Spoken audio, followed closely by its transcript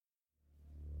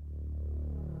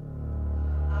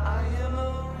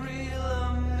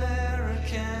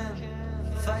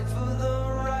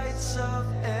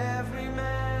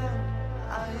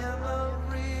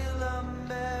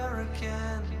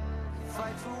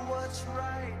what's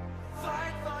right.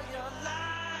 Fight for your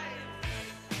life.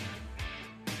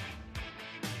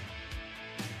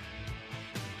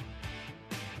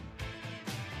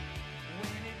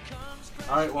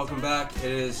 All right, welcome back.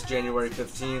 It is January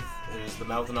 15th. It is the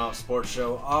Mouthing Off Sports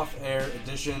Show off-air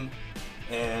edition,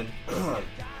 and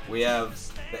we have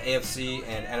the AFC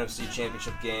and NFC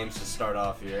Championship games to start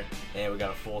off here, and we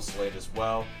got a full slate as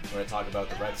well. We're going to talk about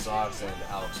the Red Sox and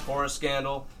the Alex Cora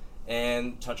scandal,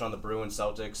 and touch on the Bruins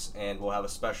Celtics, and we'll have a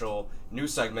special new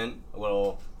segment, a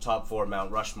little top 4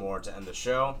 Mount Rushmore to end the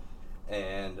show,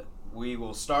 and we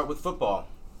will start with football.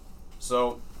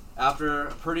 So,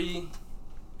 after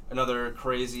another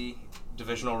crazy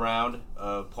divisional round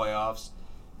of playoffs,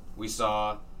 we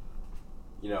saw,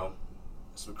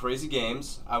 some crazy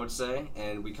games, I would say,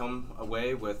 and we come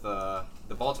away with the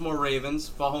Baltimore Ravens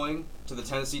falling to the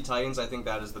Tennessee Titans. I think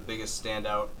that is the biggest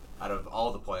standout out of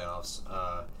all the playoffs.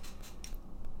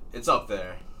 It's up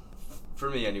there, for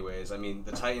me anyways. I mean,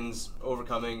 the Titans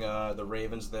overcoming the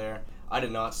Ravens there. I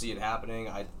did not see it happening.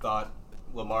 I thought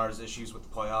Lamar's issues with the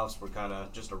playoffs were kind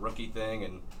of just a rookie thing,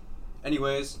 and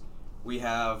anyways, we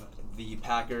have the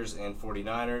Packers and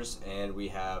 49ers, and we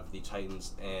have the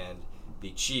Titans and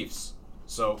the Chiefs.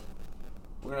 So,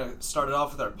 we're going to start it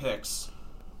off with our picks,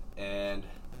 and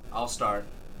I'll start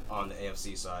on the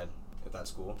AFC side, if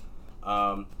that's cool.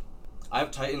 I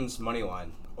have Titans money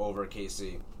line over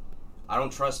KC. I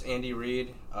don't trust Andy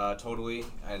Reid totally,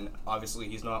 and obviously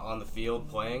he's not on the field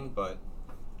playing, but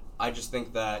I just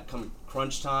think that come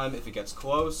crunch time, if it gets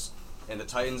close, and the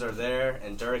Titans are there,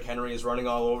 and Derrick Henry is running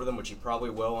all over them, which he probably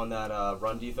will on that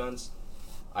run defense,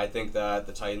 I think that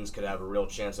the Titans could have a real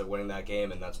chance at winning that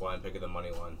game, and that's why I'm picking the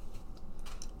money line.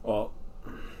 Well,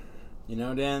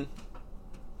 Dan,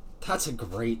 that's a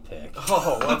great pick.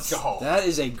 Oh, let's go. That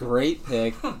is a great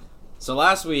pick. So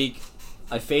last week,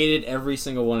 I faded every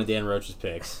single one of Dan Roach's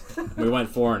picks. We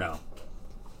went 4-0.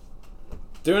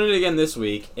 Doing it again this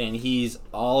week, and he's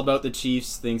all about the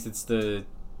Chiefs, thinks it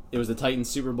was the Titans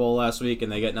Super Bowl last week,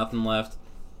 and they get nothing left.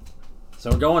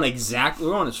 So we're going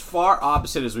as far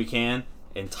opposite as we can,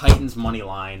 and Titans money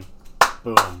line,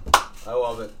 boom. I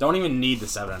love it. Don't even need the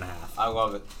 7.5. I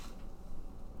love it.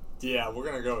 Yeah, we're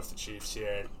going to go with the Chiefs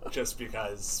here, just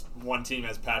because one team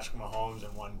has Patrick Mahomes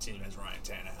and one team has Ryan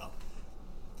Tannehill.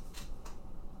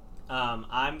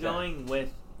 I'm going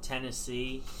with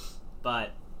Tennessee,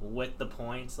 but with the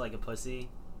points like a pussy,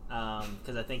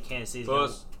 because I think Kansas City is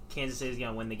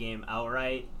going to win the game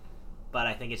outright, but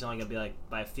I think it's only going to be like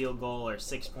by a field goal or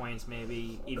 6 points,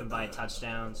 maybe even by a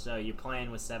touchdown. So you're playing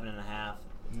with 7.5.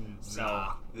 So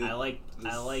I like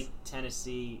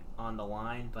Tennessee on the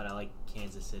line, but I like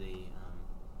Kansas City.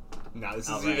 This is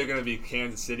outright. either going to be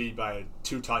Kansas City by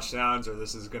 2 touchdowns, or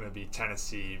this is going to be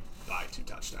Tennessee by 2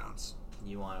 touchdowns.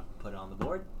 You want to put it on the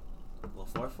board? A little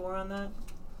 4-4 on that?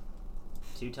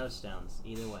 2 touchdowns,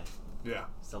 either way. Yeah.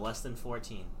 So less than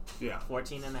 14. Yeah.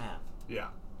 14.5. Yeah.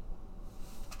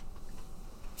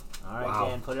 All right, Wow.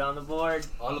 Dan, put it on the board.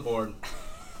 On the board.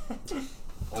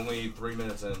 Only 3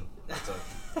 minutes in. That's it.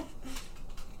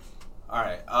 All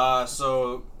right.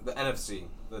 So the NFC,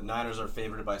 the Niners are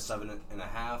favored by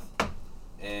 7.5,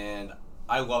 and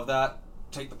I love that.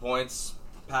 Take the points.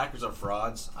 Packers are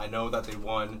frauds. I know that they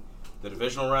won the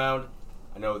divisional round.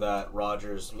 I know that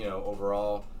Rodgers,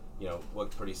 overall,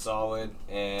 looked pretty solid,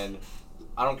 and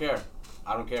I don't care.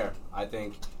 I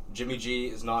think Jimmy G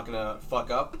is not going to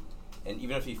fuck up, and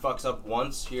even if he fucks up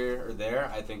once here or there,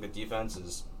 I think the defense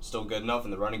is still good enough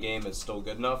and the running game is still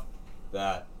good enough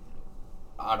that,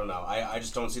 I don't know, I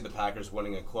just don't see the Packers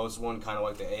winning a close one, kind of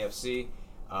like the AFC.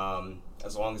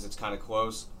 As long as it's kind of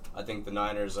close, I think the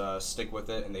Niners stick with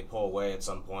it and they pull away at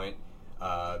some point,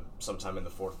 sometime in the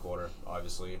fourth quarter,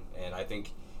 obviously. And I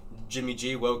think Jimmy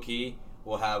G, low-key,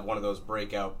 will have one of those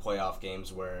breakout playoff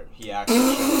games where he actually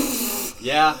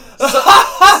yeah.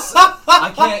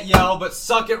 I can't yell, but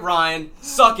suck it, Ryan.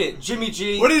 Suck it. Jimmy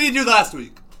G. What did he do last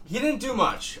week? He didn't do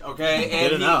much, okay? He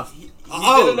did enough. He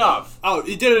did enough. Oh,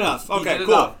 he did enough. Okay, did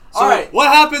cool. enough. So All right. what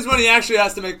happens when he actually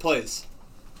has to make plays?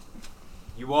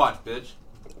 You watch, bitch.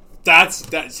 That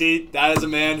is a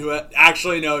man who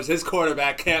actually knows his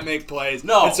quarterback can't make plays.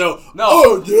 No. And so, No.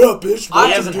 oh, yeah, bitch.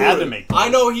 He hasn't had to make plays. I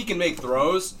know he can make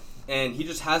throws, and he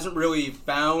just hasn't really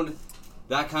found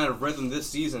that kind of rhythm this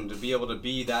season to be able to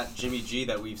be that Jimmy G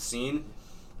that we've seen.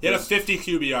 He had a 50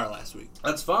 QBR last week.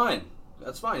 That's fine.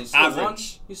 He still won.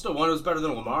 Average. He still won. It was better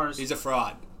than Lamar's. He's a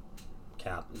fraud.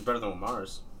 Cap. It was better than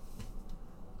Lamar's.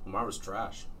 Lamar was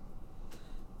trash.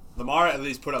 Lamar at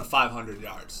least put up 500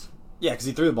 yards. Yeah, because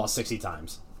he threw the ball 60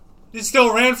 times. He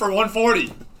still ran for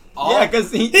 140. Yeah,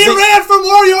 because He ran for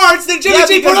more yards than Jimmy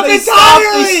G put up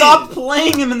entirely! They stopped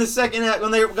playing him in the second half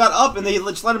when they got up, and they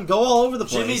just let him go all over the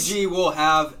place. Jimmy G will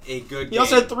have a good game. He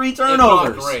also had 3 If not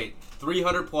turnovers. great.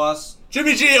 300 plus.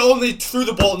 Jimmy G only threw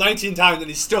the ball 19 times and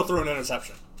he still threw an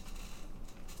interception.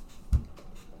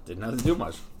 Didn't have to do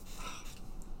much.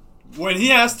 When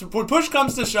push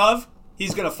comes to shove,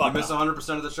 he's gonna You fuck miss up.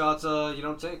 100% of the shots you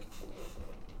don't take.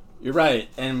 You're right.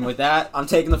 And with that, I'm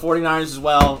taking the 49ers as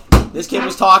well. This kid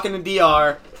was talking to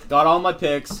DR, got all my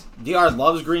picks. DR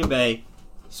loves Green Bay.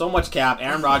 So much cap.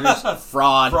 Aaron Rodgers,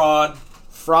 fraud. Fraud.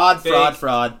 Fraud.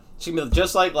 It's going to be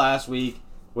just like last week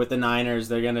with the Niners.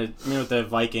 They're going to, with the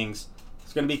Vikings.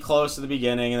 It's going to be close to the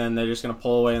beginning, and then they're just going to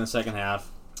pull away in the second half.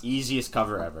 Easiest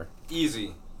cover ever.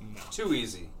 Easy. No. Too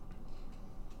easy.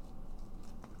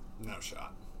 No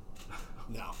shot.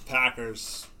 No.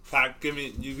 Packers.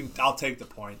 I'll take the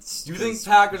points. You think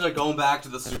Packers are going back to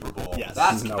the Super Bowl? Yes.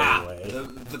 That's No cap. way.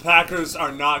 The Packers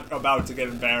are not about to get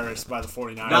embarrassed by the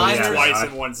 49ers Niners, twice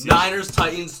in one season. Niners,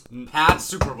 Titans, Pats,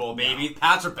 Super Bowl, baby.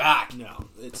 Pats are back. No,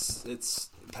 it's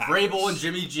Packers. Vrabel and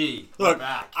Jimmy G. Look, are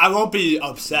back. I won't be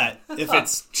upset if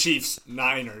it's Chiefs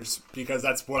Niners because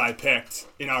that's what I picked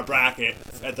in our bracket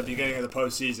at the beginning of the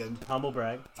postseason. Humble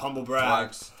brag. Humble brag,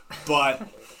 Flex. but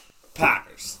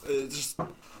Packers. Just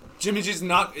Jimmy G's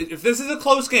not. If this is a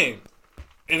close game,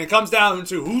 and it comes down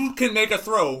to who can make a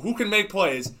throw, who can make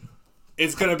plays,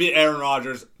 it's gonna be Aaron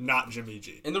Rodgers, not Jimmy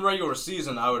G. In the regular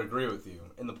season, I would agree with you.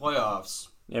 In the playoffs,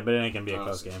 Yeah, but it ain't going to be a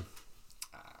close Honestly. game.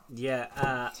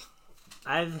 Yeah,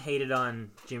 I've hated on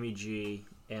Jimmy G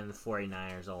and the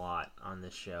 49ers a lot on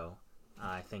this show.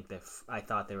 I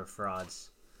thought they were frauds.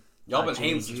 y'all been Jimmy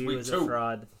hating since G week was 2. a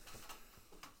fraud.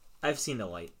 I've seen the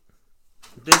light.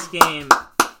 This game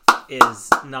is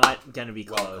not gonna be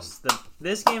close.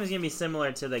 This game is gonna be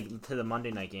similar to the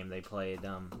Monday night game they played.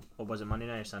 What was it, Monday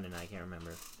night or Sunday night? I can't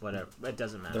remember. Whatever, it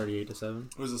doesn't matter. 38-7.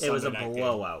 It was a It was a Sunday night game.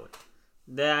 blowout.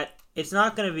 That it's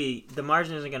not gonna be. The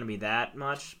margin isn't gonna be that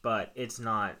much, but it's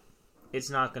not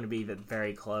gonna be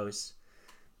very close.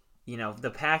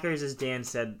 The Packers, as Dan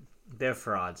said, they're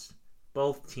frauds.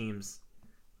 Both teams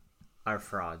are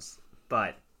frauds,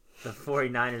 but the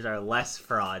 49ers are less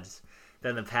frauds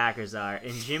than the Packers are.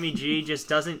 And Jimmy G just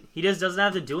doesn't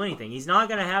have to do anything. He's not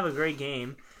going to have a great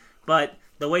game, but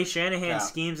the way Shanahan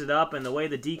schemes it up and the way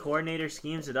the D coordinator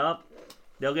schemes it up,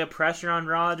 they'll get pressure on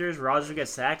Rodgers. Rodgers will get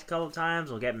sacked a couple times.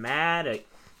 He'll get mad.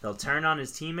 He'll turn on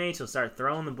his teammates. He'll start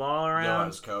throwing the ball around.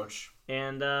 Yours, coach.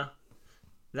 And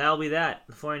that'll be that.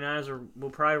 The 49ers will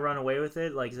probably run away with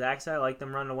it. Like Zach said, I like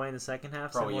them running away in the second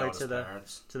half, Probably similar yelling at his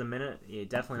parents. to the minute. Yeah,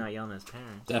 definitely not yelling at his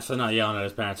parents. Definitely not yelling at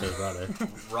his parents or his brother.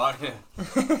 Right.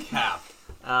 Cap.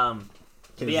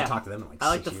 Can't Yeah. talk to them in like I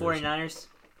like 6 the years. 49ers.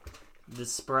 The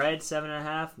spread,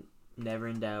 7.5, never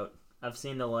in doubt. I've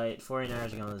seen the light.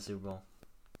 49ers are going to the Super Bowl.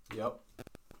 Yep.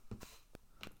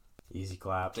 Easy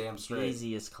clap. Damn straight.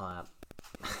 Easiest clap.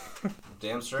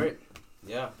 Damn straight.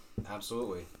 Yeah,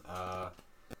 absolutely.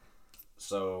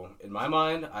 So, in my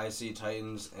mind, I see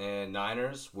Titans and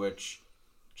Niners, which,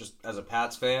 just as a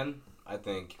Pats fan, I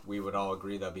think we would all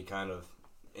agree that'd be kind of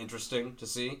interesting to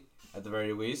see, at the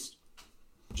very least.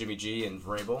 Jimmy G and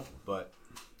Vrabel. But,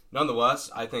 nonetheless,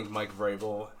 I think Mike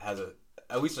Vrabel has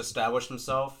at least established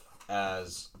himself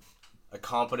as a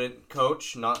competent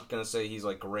coach. Not going to say he's,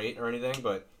 great or anything,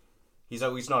 but he's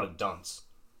at least not a dunce,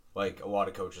 like a lot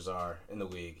of coaches are in the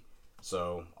league.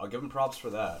 So I'll give him props for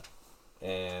that.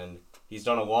 And he's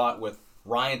done a lot with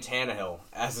Ryan Tannehill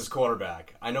as his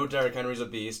quarterback. I know Derrick Henry's a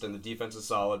beast and the defense is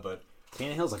solid, but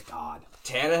Tannehill's a god.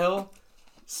 Tannehill,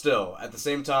 still, at the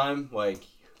same time,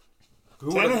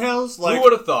 who Tannehill's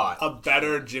would have thought? a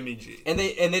better Jimmy G. And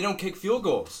they don't kick field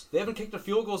goals. They haven't kicked a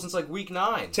field goal since week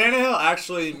 9. Tannehill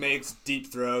actually makes deep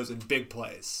throws and big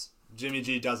plays. Jimmy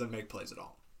G doesn't make plays at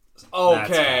all.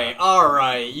 Okay, all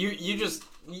right.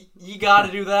 You got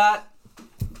to do that.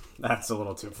 That's a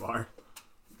little too far.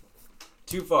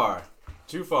 Too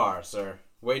far, sir.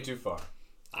 Way too far.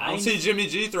 I don't see Jimmy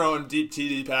G throwing deep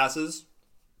TD passes.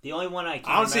 The only one I can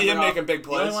I don't see him making big The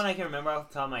plays. only one I can remember off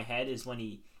the top of my head is when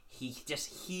he just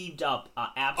heaved up Oh,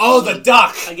 absolute the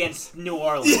duck! against New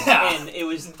Orleans, Yeah. and it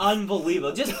was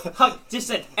unbelievable. Just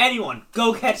said, anyone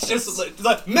go catch this. Just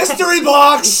like mystery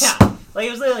box! Yeah, it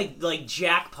was like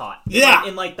jackpot. Yeah.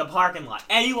 in the parking lot,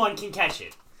 anyone can catch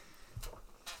it.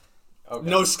 Okay.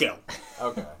 No skill.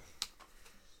 Okay.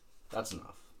 That's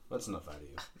enough. That's enough out of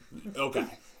you. Okay.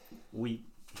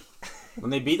 When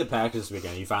they beat the Packers this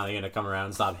weekend, are you finally going to come around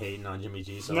and stop hating on Jimmy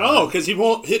G? So No, because he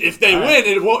won't hit. If they All win, right.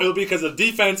 it'll be because of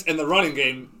defense and the running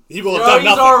game. He will have Yo, done he's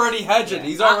nothing. already hedging.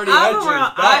 He's already hedging his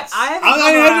bets. I I'm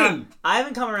not hedging.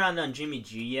 haven't come around on Jimmy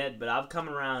G yet, but I've come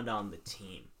around on the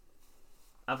team.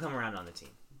 I've come around on the team.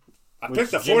 I Which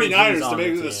picked the Jimmy G's 49ers to on make it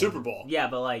the to the team. Super Bowl. Yeah,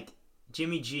 but like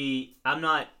Jimmy G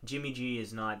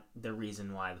is not the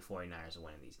reason why the 49ers are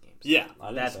winning these games. Yeah. I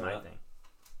didn't That's say my that. thing.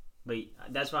 But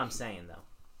that's what I'm saying though.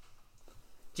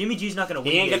 Jimmy G's not going to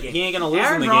He win ain't you a gonna- game. he ain't gonna lose in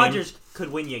Aaron the game. Rodgers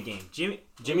could win you a game. Jimmy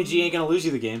G ain't gonna lose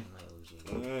you the game. might lose you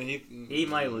a game. He He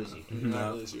might lose you.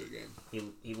 might lose you a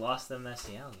game. He lost them that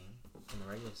Seattle game in the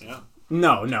regular season. Yeah.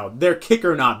 No, their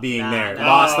kicker not being Nah, there nah.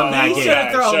 lost them that He game. should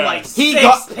have thrown Sure. like He six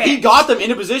got picks. them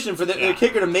in a position for their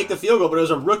kicker to make the field goal, but it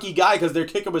was a rookie guy because their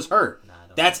kicker was hurt. Nah, I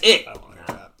don't That's it. I don't want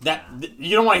to hear that.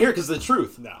 You don't want to hear it because it's the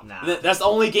truth. No. Nah. That's the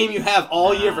only game you have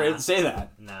all year for Nah. him to say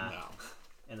that. Nah. No.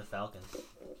 And the Falcons.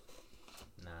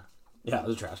 Nah. Yeah, it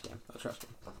was a trash game.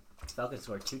 Falcons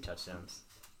scored 2 touchdowns.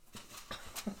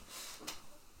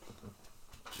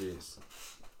 Jeez.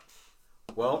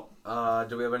 Well,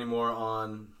 do we have any more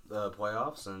on the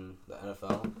playoffs and the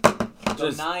NFL? Go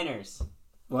Just- Niners.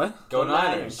 What? Go Go Niners.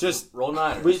 Niners. Just roll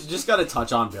Niners. We just got to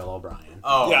touch on Bill O'Brien.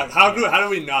 oh. Yeah, how are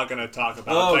we not going to talk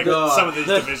about Oh, God. some of these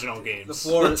The- divisional The games?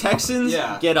 floor. The Texans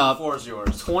yeah, get up The floor is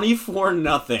yours.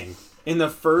 24-0 in the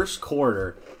first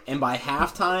quarter, and by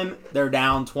halftime they're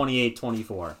down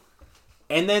 28-24.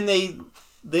 And then they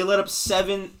let up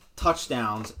 7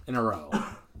 touchdowns in a row,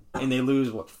 and they lose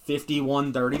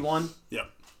 51-31. Yep.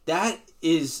 That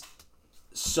is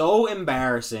so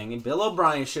embarrassing, and Bill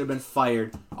O'Brien should have been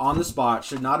fired on the spot.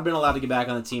 Should not have been allowed to get back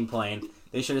on the team plane.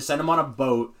 They should have sent him on a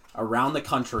boat around the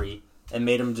country and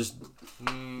made him just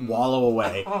wallow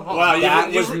away. Wow,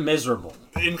 That was miserable.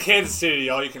 in Kansas City,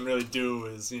 all you can really do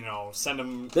is, send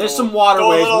them. There's some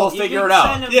waterways. little- We'll figure it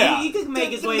out. Yeah. He could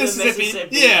make his way to Mississippi.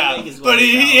 Mississippi. Yeah, Make his but way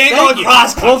he south. ain't Thank going you.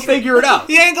 cross country. We'll figure it out.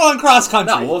 He ain't going cross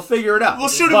country. No, we'll figure it out. We'll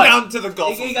shoot him But down to the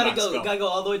Gulf You of gotta Mexico. go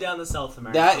all the way down to South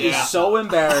America. That is Yeah. so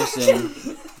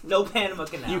embarrassing. No Panama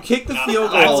Canal. You kick the No,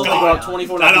 field that's goal to go gone. up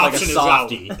 24-0 That like a option is out.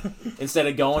 softie instead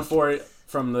of going for it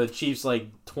from the Chiefs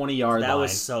 20-yard line. That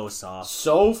was so soft.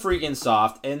 So freaking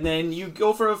soft, and then you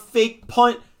go for a fake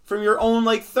punt from your own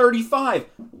 35.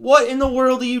 What in the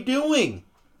world are you doing?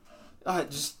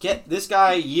 Just get this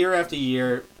guy year after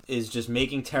year is just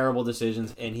making terrible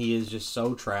decisions, and he is just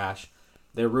so trash.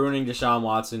 They're ruining Deshaun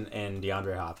Watson and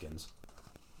DeAndre Hopkins.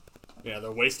 Yeah,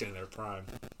 they're wasting their prime.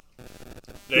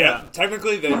 Yeah.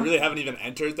 Technically, they really haven't even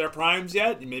entered their primes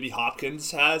yet. Maybe Hopkins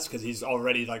has, because he's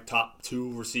already top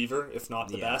 2 receiver, if not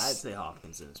the Yeah, I'd best. say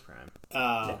Hopkins in his prime.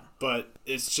 But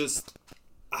it's just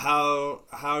how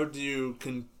do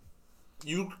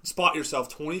you spot yourself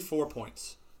 24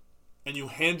 points and you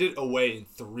hand it away in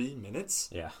 3 minutes?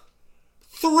 Yeah.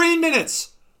 3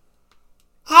 minutes.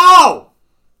 How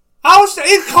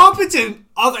incompetent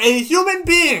of a human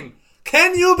being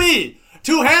can you be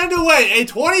to hand away a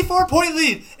 24-point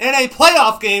lead in a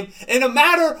playoff game in a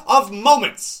matter of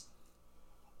moments?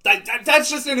 That's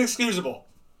just inexcusable.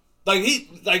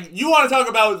 You want to talk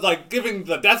about giving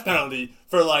the death penalty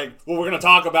for what we're gonna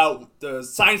talk about the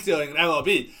sign stealing in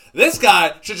MLB. This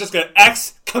guy should just get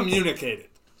excommunicated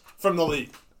from the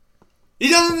league. He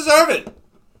doesn't deserve it.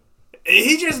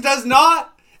 He just does not.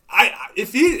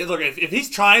 If he's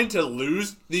trying to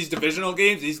lose these divisional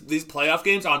games, these playoff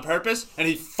games on purpose, and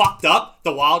he fucked up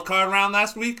the wild card round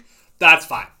last week, that's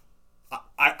fine.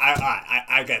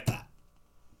 I get that.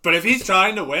 But if he's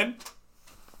trying to win,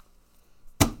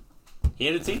 He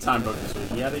had a tea time book this week.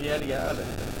 He had to get out of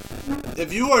it.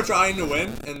 if you are trying to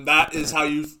win, and that is how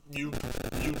you do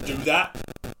that,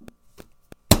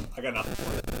 I got nothing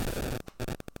for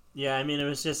it. Yeah, I mean, it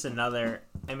was just another.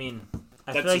 I mean,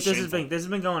 I That's feel like a this shameful. has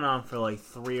been going on for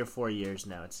 3 or 4 years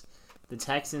now. It's the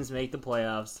Texans make the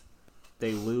playoffs,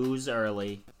 they lose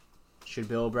early. Should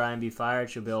Bill O'Brien be fired?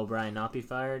 Should Bill O'Brien not be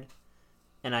fired?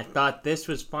 And I thought this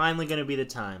was finally going to be the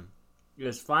time. It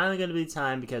was finally going to be the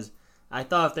time because I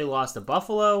thought if they lost to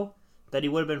Buffalo, that he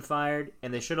would have been fired,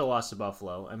 and they should have lost to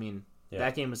Buffalo. I mean,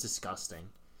 that game was disgusting.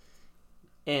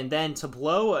 And then to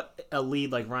blow a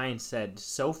lead, like Ryan said,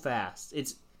 so fast.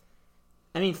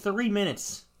 3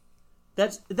 minutes.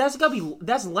 That's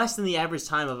less than the average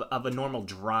time of a normal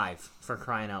drive, for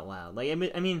crying out loud.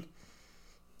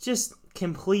 Just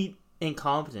complete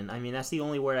incompetent. I mean, that's the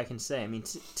only word I can say. I mean,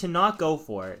 to not go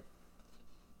for it,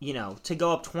 to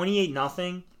go up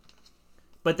 28-0,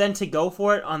 but then to go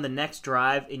for it on the next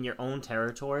drive in your own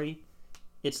territory,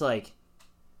 it's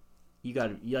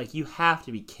you have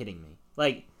to be kidding me.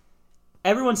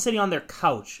 Everyone sitting on their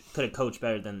couch could have coached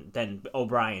better than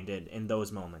O'Brien did in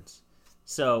those moments.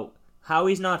 So how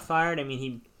he's not fired, I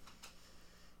mean,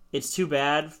 it's too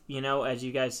bad, as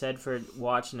you guys said, for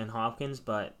Watson and Hopkins,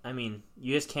 but I mean,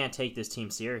 you just can't take this team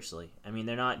seriously. I mean,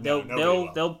 they're not. No, nobody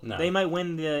will. No. They might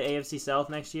win the AFC South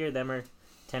next year. Them or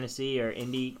Tennessee or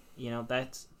Indy,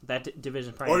 that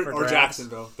division probably for or grabs.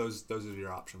 Jacksonville. Those are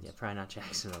your options. Yeah, probably not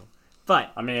Jacksonville.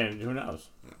 But I mean, who knows?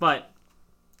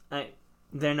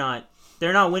 they're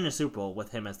not winning a Super Bowl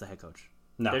with him as the head coach.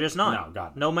 No, They're just not. No,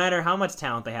 God. No matter how much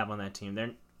talent they have on that team,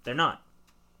 they're not.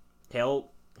 He'll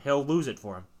lose it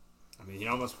for him. I mean, he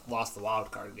almost lost the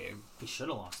wild card game. He should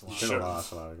have lost a lot. Should have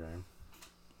lost a lot of game.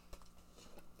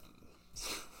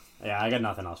 Yeah, I got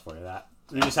nothing else for you. That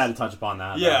you just had to touch upon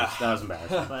that. Yeah. That was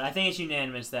embarrassing. But I think it's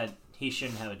unanimous that he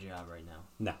shouldn't have a job right now.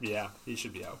 No. Yeah, he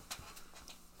should be out.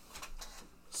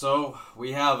 So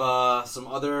we have some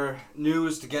other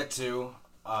news to get to,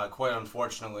 quite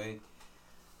unfortunately.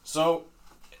 So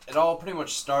it all pretty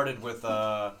much started with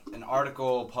an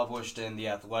article published in The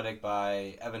Athletic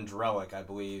by Evan Drellick, I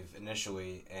believe,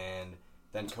 initially, and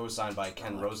then co-signed by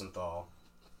Ken Rosenthal.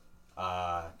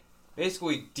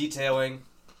 Basically detailing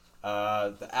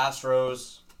the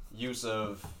Astros' use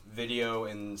of video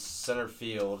in center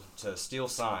field to steal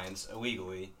signs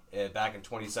illegally back in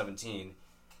 2017.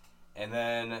 And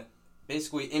then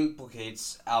basically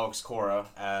implicates Alex Cora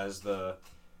as the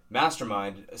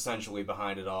mastermind, essentially,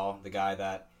 behind it all. The guy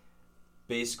that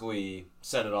basically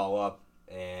set it all up.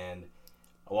 And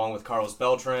along with Carlos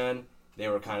Beltran, they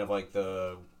were kind of like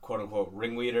the quote-unquote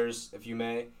ringleaders, if you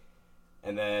may.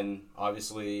 And then,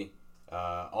 obviously,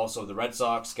 also the Red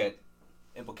Sox get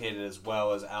implicated as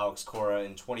well as Alex Cora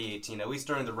in 2018, at least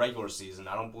during the regular season.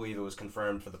 I don't believe it was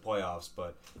confirmed for the playoffs,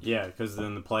 but Yeah, because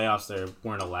in the playoffs they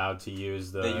weren't allowed to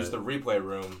use the. they used the replay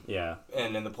room. Yeah.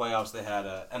 And in the playoffs, they had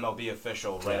a MLB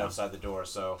official right Yeah. outside the door.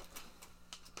 So,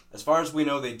 as far as we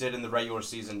know, they did in the regular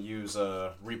season use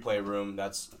a replay room.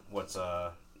 That's what's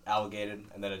alleged.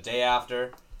 And then a day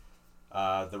after,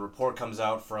 the report comes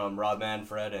out from Rob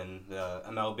Manfred and the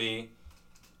MLB.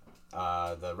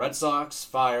 The Red Sox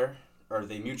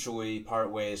they mutually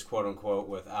part ways, quote unquote,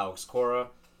 with Alex Cora.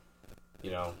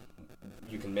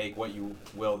 You can make what you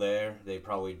will there. They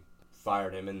probably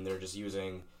fired him, and they're just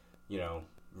using,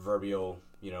 verbal,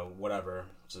 whatever,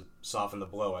 to soften the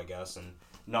blow, I guess, and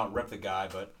not rip the guy.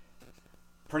 But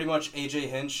pretty much AJ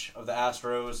Hinch of the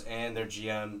Astros and their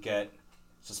GM get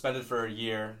suspended for a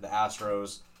year. The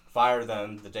Astros fire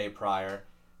them the day prior.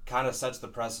 Kind of sets the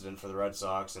precedent for the Red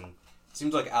Sox, and it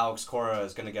seems like Alex Cora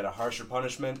is going to get a harsher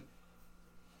punishment,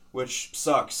 which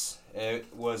sucks. It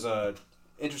was a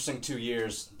interesting 2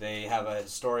 years. They have a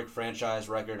historic franchise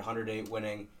record, 108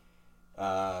 winning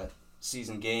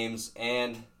season games,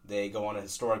 and they go on a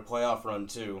historic playoff run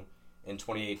too in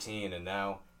 2018, and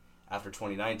now after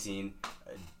 2019,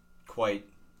 quite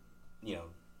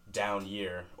down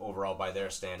year overall by their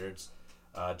standards.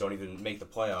 Don't even make the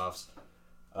playoffs.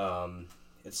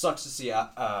 It sucks to see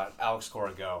Alex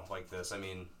Cora go like this. I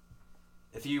mean,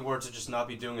 if he were to just not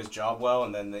be doing his job well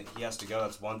and then he has to go,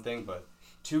 that's one thing. But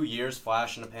 2 years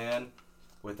flash in the pan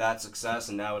with that success,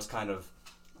 and now it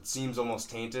seems almost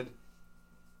tainted.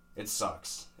 It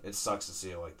sucks. It sucks to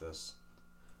see it like this.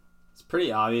 It's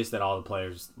pretty obvious that all the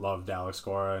players loved Alex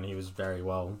Cora, and he was very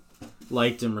well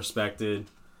liked and respected.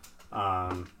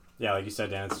 Yeah, like you said,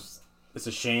 Dan, it's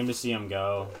a shame to see him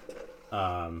go.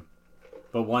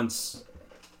 But once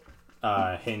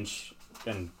Hinch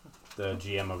and the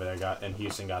GM over there in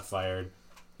Houston got fired,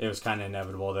 it was kind of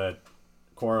inevitable that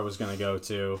Cora was going to go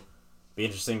too. Be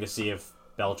interesting to see if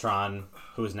Beltran,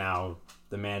 who is now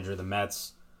the manager of the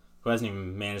Mets, who hasn't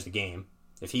even managed the game,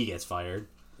 if he gets fired.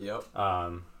 Yep.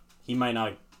 He might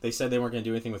not. They said they weren't going to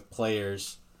do anything with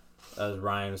players, as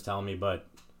Ryan was telling me, but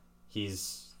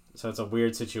so it's a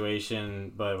weird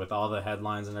situation. But with all the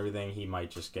headlines and everything, he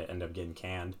might just end up getting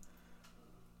canned,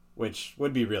 which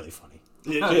would be really funny.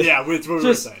 Yeah, that's what we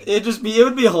were saying. It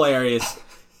would be hilarious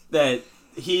that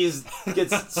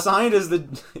gets signed as the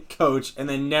coach and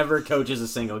then never coaches a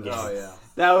single game. Oh yeah.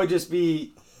 That would just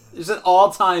be an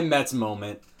all-time Mets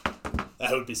moment.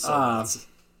 That would be so nuts.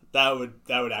 That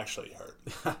would actually hurt.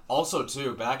 Also,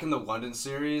 too, back in the London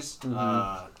series,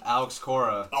 Alex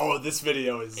Cora Oh, this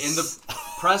video is in the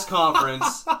press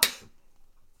conference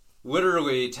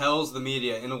literally tells the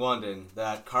media in London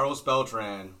that Carlos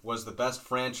Beltran was the best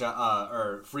free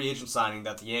agent signing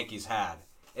that the Yankees had,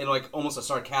 in almost a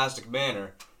sarcastic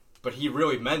manner, but he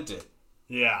really meant it.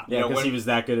 Yeah. Yeah, because he was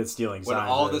that good at stealing When signs.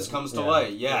 all this comes to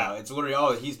light, Yeah. it's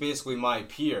literally, he's basically my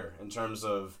peer in terms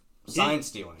of sign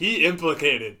stealing. He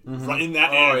implicated in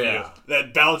that Oh, interview yeah.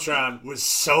 that Beltran was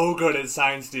so good at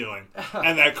sign stealing,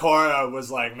 and that Cora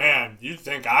was like, "Man, you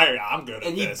think I'm good at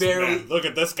And he this? barely- Man, look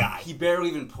at this guy." He barely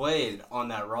even played on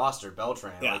that roster,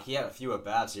 Beltran. Yeah. He had a few at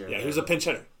bats here. and Yeah, he there, was a but- pinch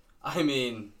hitter. I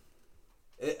mean,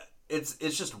 it's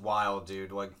just wild,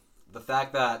 dude. The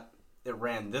fact that it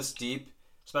ran this deep,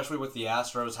 especially with the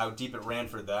Astros, how deep it ran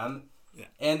for them,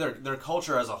 And their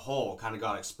culture as a whole kind of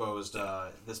got exposed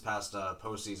this past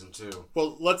postseason too.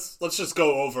 Well, let's just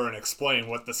go over and explain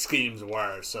what the schemes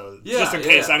were. So Yeah, just in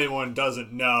case yeah. anyone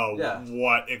doesn't know Yeah.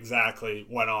 what exactly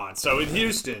went on. So in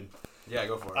Houston, Yeah,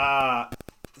 go for it.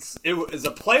 it was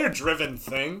a player-driven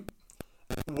thing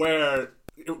where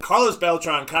Carlos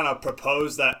Beltran kind of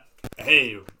proposed that,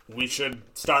 hey, we should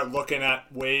start looking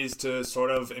at ways to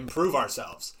sort of improve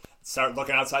ourselves, start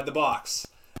looking outside the box.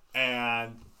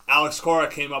 And Alex Cora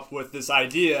came up with this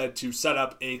idea to set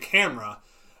up a camera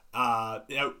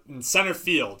in center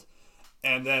field,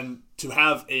 and then to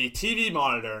have a TV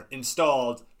monitor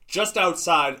installed just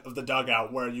outside of the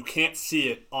dugout where you can't see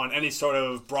it on any sort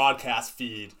of broadcast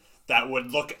feed that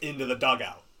would look into the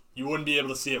dugout. You wouldn't be able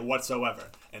to see it whatsoever.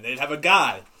 And they'd have a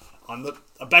guy,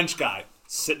 a bench guy,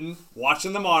 sitting,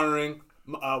 watching the monitoring,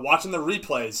 watching the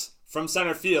replays from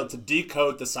center field to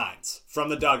decode the signs from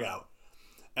the dugout.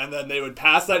 And then they would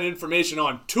pass that information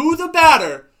on to the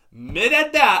batter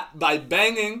mid-at-bat by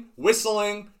banging,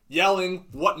 whistling, yelling,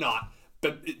 whatnot.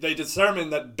 But they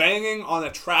determined that banging on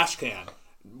a trash can,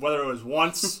 whether it was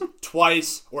once,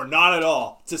 twice, or not at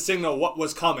all, to signal what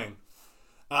was coming.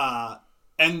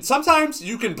 And sometimes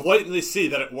you can blatantly see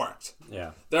that it worked.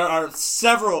 Yeah. There are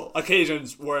several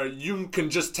occasions where you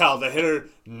can just tell the hitter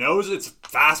knows it's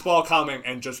fastball coming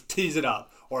and just tees it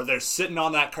up. Or they're sitting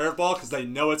on that curveball because they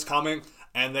know it's coming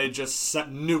and they just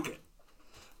nuke it.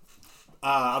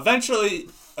 Eventually,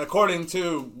 according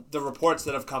to the reports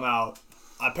that have come out,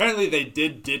 apparently they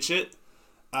did ditch it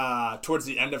towards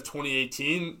the end of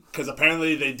 2018 because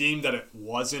apparently they deemed that it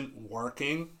wasn't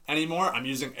working anymore. I'm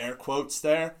using air quotes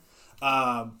there.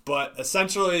 But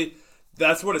essentially,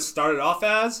 that's what it started off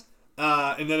as,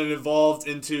 and then it evolved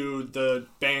into the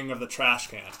banging of the trash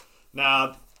can.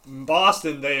 Now, in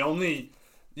Boston, they only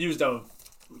used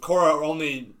Cora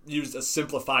only used a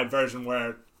simplified version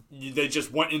where they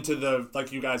just went into the,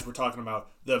 like you guys were talking about,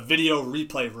 the video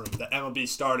replay room that MLB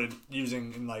started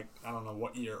using in, like, I don't know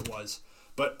what year it was.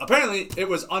 But apparently, it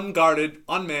was unguarded,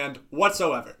 unmanned,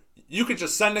 whatsoever. You could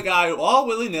just send a guy all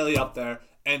willy-nilly up there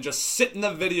and just sit in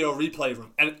the video replay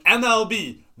room, an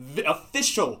MLB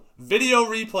official video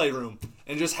replay room,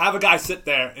 and just have a guy sit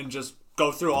there and just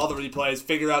go through all the replays,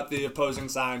 figure out the opposing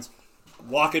signs,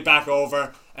 walk it back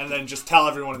over, and then just tell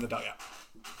everyone in the dugout.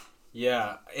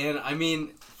 Yeah, and I mean,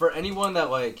 for anyone that,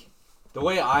 like, the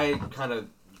way I kind of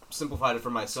simplified it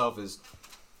for myself is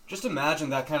just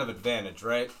imagine that kind of advantage,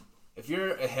 right? If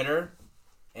you're a hitter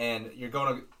and you're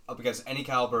going up against any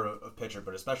caliber of pitcher,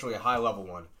 but especially a high-level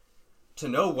one, to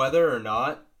know whether or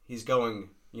not he's going,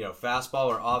 fastball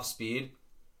or off speed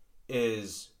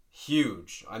is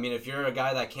huge. I mean, if you're a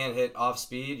guy that can't hit off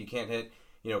speed, you can't hit,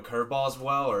 curveballs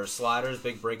well or sliders,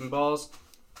 big breaking balls,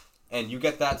 and you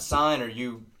get that sign or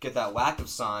you get that lack of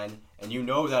sign and you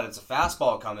know that it's a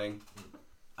fastball coming,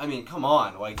 I mean, come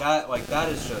on. That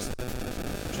is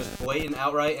just blatant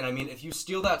outright. And I mean, if you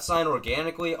steal that sign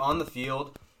organically on the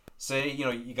field, say,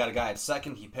 you got a guy at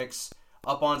second, he picks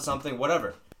up on something,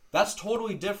 whatever. That's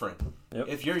totally different. Yep.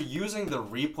 If you're using the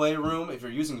replay room, if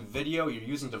you're using video, you're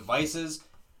using devices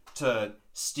to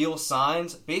steal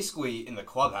signs, basically in the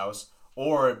clubhouse,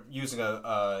 or using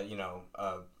a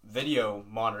video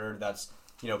monitor that's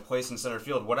placed in center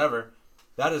field, whatever,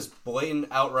 that is blatant,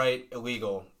 outright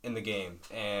illegal in the game,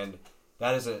 and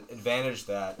that is an advantage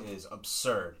that is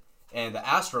absurd. And the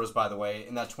Astros, by the way,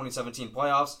 in that 2017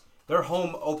 playoffs, their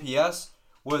home OPS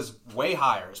was way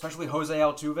higher, especially Jose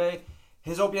Altuve.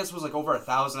 His OPS was like over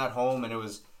 1,000 at home, and it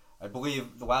was, I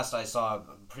believe, the last I saw,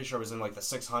 I'm pretty sure it was in like the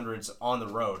 600s on the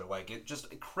road. Like, it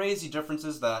just crazy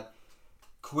differences that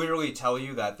clearly tell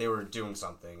you that they were doing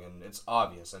something, and it's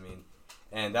obvious. I mean,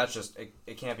 and that's just,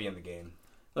 it can't be in the game.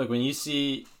 Look, when you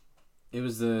see, it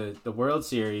was the World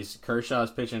Series,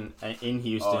 Kershaw's pitching in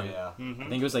Houston. Oh, yeah. I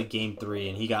think it was like Game 3,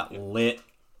 and he got lit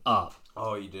up.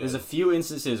 Oh, you did. There's a few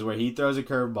instances where he throws a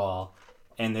curveball,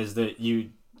 and you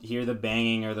hear the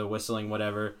banging or the whistling,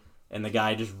 whatever, and the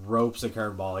guy just ropes a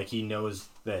curveball. Like, he knows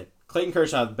that Clayton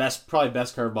Kershaw, probably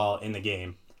best curveball in the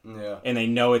game. Yeah. And they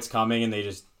know it's coming, and they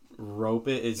just rope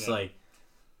it. It's Yeah. like,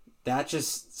 that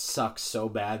just sucks so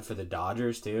bad for the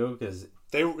Dodgers, too, because...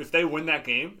 If they win that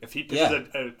game, if he pitches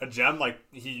a gem like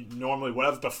he normally would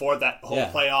have before that whole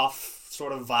playoff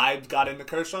sort of vibe got into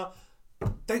Kershaw,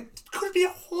 they could be a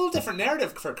whole different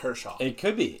narrative for Kershaw. It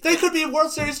could be. They could be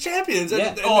World Series champions.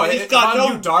 Yeah. And If he's got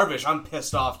I'm you, Darvish, I'm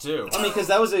pissed off too. I mean, because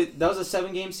that was a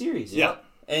 7-game series. Yeah.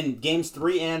 And games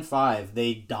 3 and 5,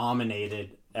 they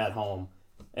dominated at home.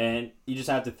 And you just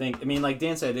have to think. I mean, like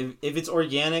Dan said, if it's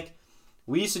organic,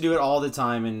 we used to do it all the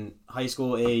time in high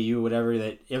school, AAU, whatever.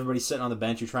 That everybody's sitting on the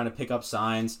bench, you're trying to pick up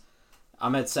signs.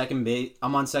 I'm at second base.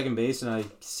 I'm on second base, and I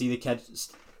see the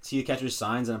catcher's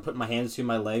signs, and I'm putting my hands between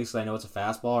my legs because I know it's a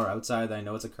fastball, or outside that I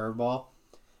know it's a curveball,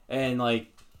 and like,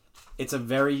 it's a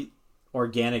very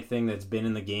organic thing that's been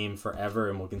in the game forever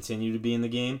and will continue to be in the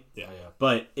game. Yeah.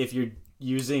 But if you're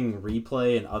using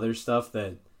replay and other stuff,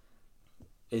 that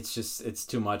it's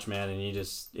too much, man, and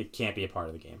it can't be a part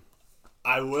of the game.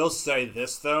 I will say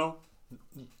this though,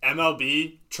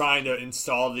 MLB trying to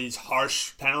install these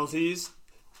harsh penalties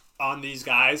on these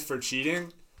guys for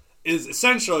cheating is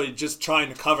essentially just trying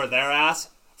to cover their ass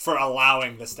for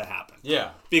allowing this to happen. Yeah.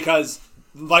 Because,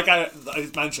 like I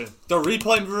mentioned, the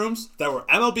replay rooms that were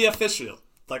MLB official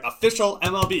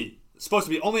MLB, supposed to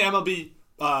be only MLB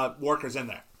workers in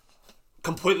there,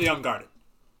 completely unguarded.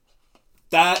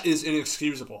 That is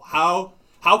inexcusable. How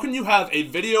can you have a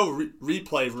video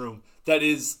replay room that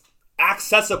is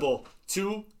accessible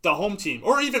to the home team,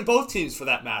 or even both teams for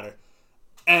that matter,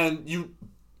 and you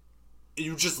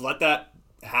just let that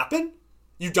happen?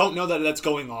 You don't know that that's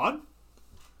going on?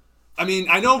 I mean,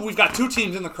 I know we've got 2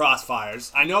 teams in the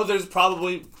crossfires. I know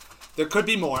there could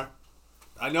be more.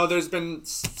 I know there's been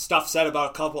stuff said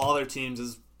about a couple other teams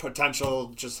as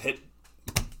potential just hit.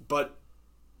 But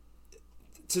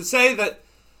to say that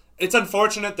it's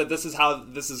unfortunate that this is how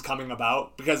this is coming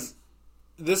about, because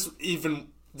this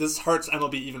hurts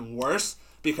MLB even worse,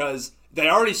 because they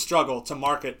already struggle to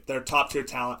market their top tier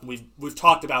talent. We've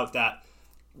talked about that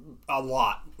a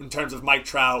lot in terms of Mike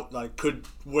Trout. Like,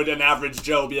 would an average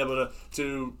Joe be able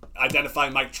to identify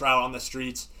Mike Trout on the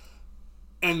streets?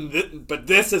 But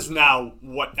this is now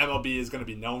what MLB is going to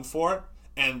be known for,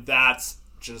 and that's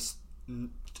just,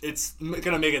 it's going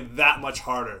to make it that much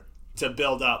harder to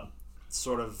build up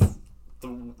sort of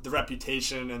the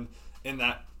reputation and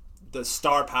that the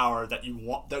star power that you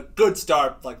want, the good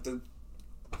star, like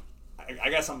I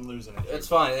guess I'm losing it. It's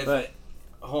fine. But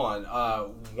Hold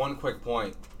on. One quick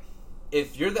point.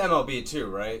 If you're the MLB too,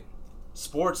 right?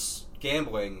 Sports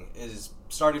gambling is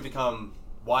starting to become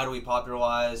widely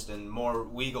popularized and more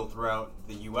legal throughout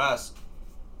the U.S.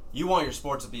 You want your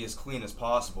sport to be as clean as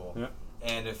possible. Yeah.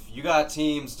 And if you got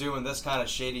teams doing this kind of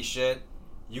shady shit,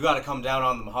 you got to come down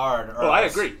on them hard. Or I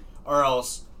else, agree. Or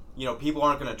else, people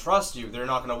aren't going to trust you. They're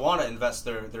not going to want to invest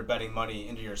their betting money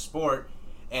into your sport.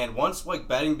 And once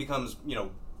betting becomes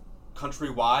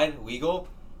countrywide legal,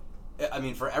 I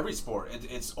mean, for every sport,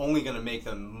 it's only going to make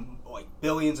them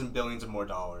billions and billions of more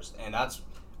dollars, and that's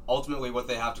ultimately what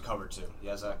they have to cover too.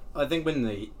 Yeah, Zach. I think when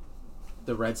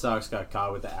the Red Sox got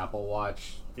caught with the Apple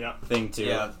Watch thing too,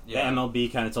 Yeah. the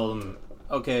MLB kind of told them,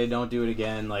 okay, don't do it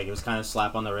again. Like, it was kind of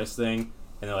slap on the wrist thing,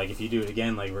 and they're like, if you do it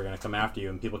again, we're going to come after you.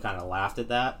 And people kind of laughed at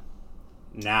that.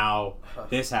 Now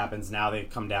this happens. Now they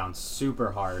come down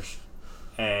super harsh,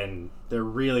 and they're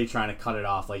really trying to cut it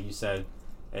off, like you said.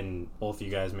 And both of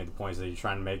you guys made the points that you're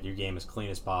trying to make your game as clean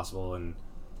as possible and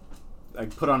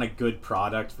put on a good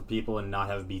product for people and not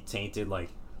have it be tainted, like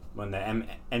when the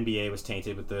NBA was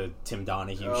tainted with the Tim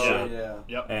Donahue shit. Yeah.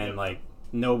 Yep. And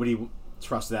nobody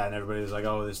trusted that, and everybody was like,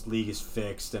 "Oh, this league is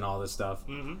fixed" and all this stuff.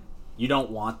 Mm-hmm. You don't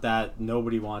want that.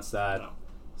 Nobody wants that. No.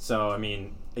 So I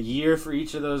mean, a year for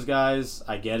each of those guys.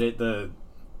 I get it.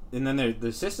 And then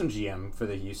the system GM for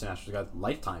the Houston Astros got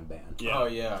lifetime ban. Yeah. Oh,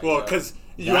 yeah. Well, yeah. because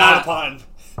you add upon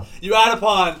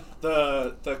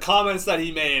the comments that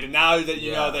he made, and now that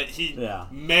you know that he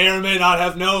may or may not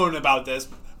have known about this,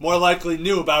 more likely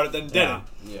knew about it than didn't.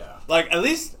 Yeah. At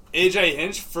least AJ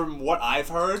Hinch, from what I've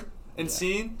heard and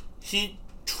seen, he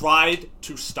tried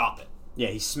to stop it. Yeah,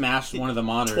 he smashed one of the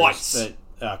monitors twice.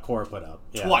 that Cora put up.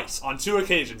 Yeah. Twice. On 2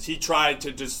 occasions, he tried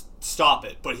to just stop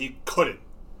it, but he couldn't.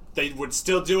 They would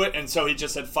still do it, and so he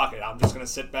just said, fuck it, I'm just going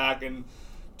to sit back and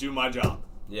do my job.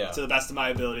 Yeah. To the best of my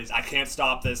abilities. I can't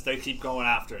stop this. They keep going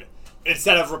after it.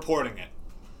 Instead of reporting it.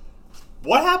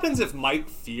 What happens if Mike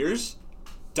Fears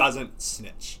doesn't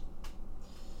snitch?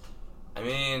 I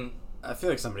mean, I feel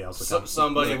like somebody else would come.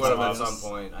 somebody would have at else. some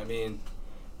point. I mean,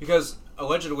 because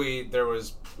allegedly there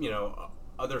was,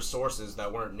 other sources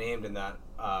that weren't named in that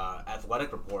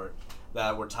athletic report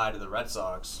that were tied to the Red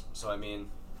Sox. So, I mean,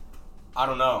 I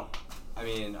don't know. I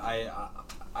mean, I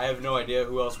have no idea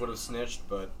who else would have snitched,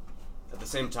 but at the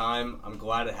same time, I'm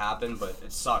glad it happened, but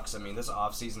it sucks. I mean, this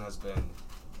offseason has been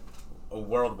a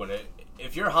whirlwind.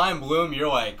 If you're Chaim Bloom, you're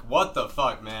like, what the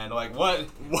fuck, man? What did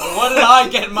I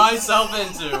get myself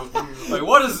into?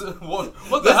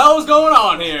 What the hell is going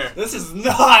on here? This is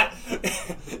not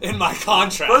in my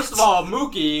contract. First of all,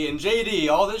 Mookie and JD,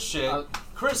 all this shit.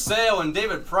 Chris Sale and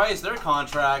David Price, their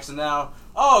contracts, and now,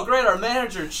 oh great, our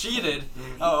manager cheated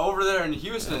over there in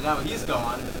Houston, and now he's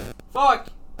gone. Fuck,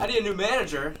 I need a new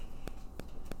manager.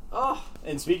 Oh,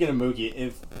 And speaking of Mookie,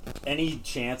 if any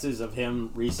chances of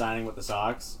him re-signing with the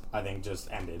Sox, I think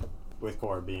just ended with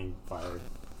Cora being fired.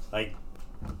 Like,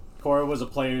 Cora was a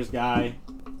player's guy.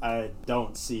 I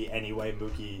don't see any way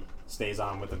Mookie stays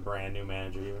on with a brand new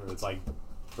manager, even if it's like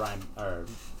Brian or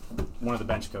one of the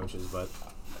bench coaches. But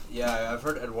Yeah, I've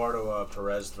heard Eduardo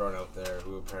Perez thrown out there,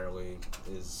 who apparently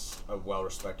is a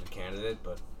well-respected candidate.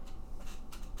 But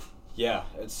yeah,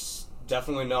 it's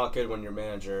definitely not good when your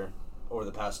manager over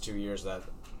the past 2 years that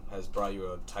has brought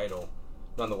you a title,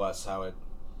 nonetheless, how it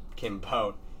came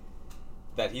about,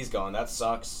 that he's gone. That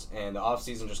sucks, and the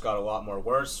offseason just got a lot more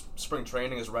worse. Spring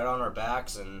training is right on our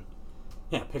backs, and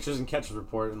yeah, pitchers and catchers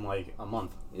report in like a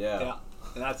month. Yeah,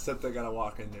 and that's what they're gonna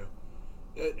walk into.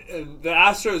 And the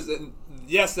Astros,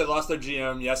 yes, they lost their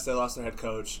GM. Yes, they lost their head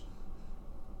coach.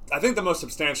 I think the most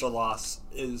substantial loss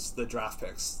is the draft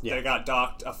picks. Yeah. They got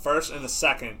docked a first and a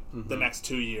second the next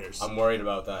 2 years. I'm worried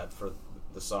about that for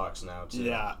the Sox now, too.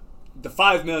 Yeah. The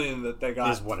 $5 million that they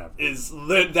got Is whatever. That's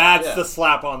Yeah. the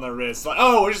slap on the wrist. Like,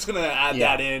 oh, we're just gonna add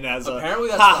Yeah. that in as Apparently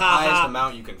a that's ha, the ha, highest ha.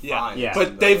 amount you can Yeah, find. Yeah.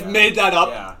 But they've made that up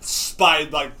Yeah. by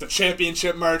like the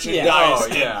championship merchandise Oh,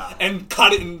 yeah. and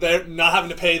cut it, and they're not having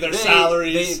to pay their They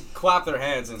salaries. clap their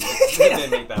hands and they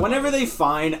make that Whenever money. they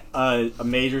find a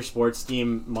major sports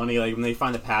team money, like when they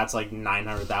find the Pats like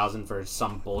 $900,000 for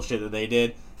some bullshit that they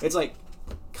did, it's like,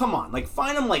 come on, like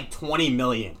find them like $20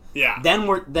 million. Yeah. Then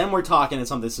we're talking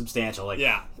something substantial. Like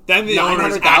Yeah. Then the owners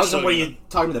 900,000. actually. What are you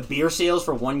talking about? The beer sales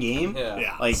for one game? Yeah.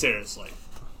 Yeah. Like- Seriously.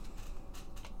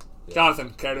 Jonathan,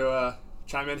 care to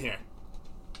chime in here?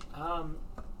 I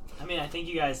mean, I think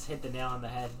you guys hit the nail on the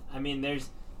head. I mean, there's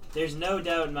no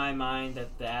doubt in my mind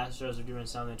that the Astros are doing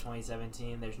something in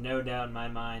 2017. There's no doubt in my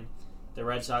mind the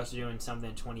Red Sox are doing something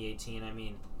in 2018. I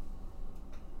mean,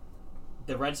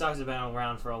 the Red Sox have been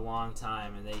around for a long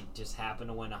time, and they just happened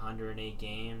to win 108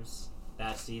 games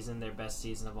that season, their best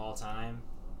season of all time.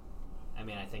 I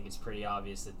mean, I think it's pretty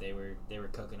obvious that they were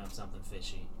cooking up something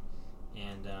fishy,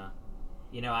 and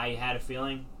I had a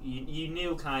feeling you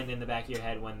knew kind of in the back of your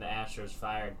head when the Astros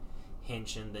fired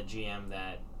Hinch and the GM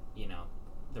that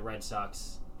the Red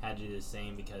Sox had to do the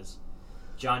same, because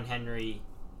John Henry,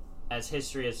 as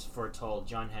history has foretold,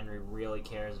 John Henry really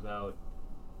cares about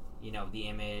the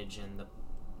image and the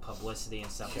publicity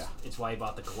and stuff. Yeah. It's why he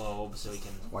bought the Globe, so he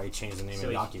can Why you changed the name so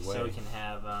of he, Yawkey Way? so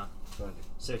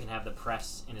he can have the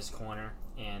press in his corner,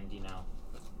 and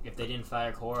if they didn't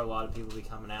fire Cora, a lot of people would be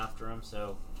coming after him.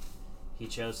 So he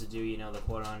chose to do the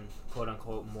quote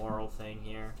unquote moral thing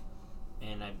here,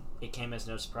 and it came as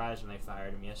no surprise when they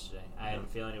fired him yesterday. I had a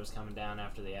feeling it was coming down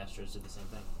after the Astros did the same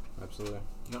thing. Absolutely.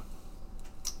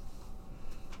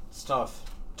 It's tough.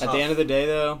 At the end of the day,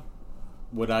 though,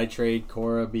 would I trade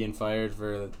Cora being fired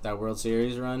for that World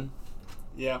Series run?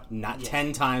 Yeah. Not Yeah.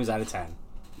 10 times out of 10.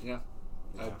 Yeah.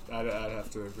 I'd have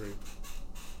to agree.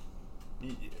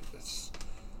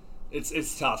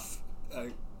 It's tough.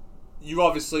 You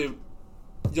obviously,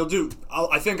 you'll do.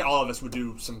 I think all of us would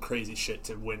do some crazy shit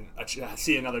to win,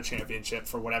 see another championship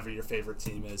for whatever your favorite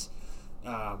team is.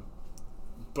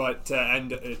 But to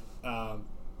end it,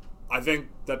 I think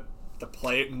that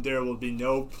there will be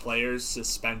no players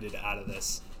suspended out of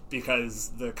this, because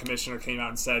the commissioner came out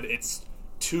and said it's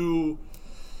too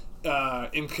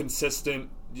inconsistent.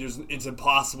 It's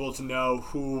impossible to know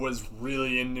who was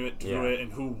really into it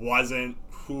and who wasn't,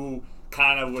 who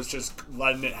kind of was just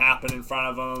letting it happen in front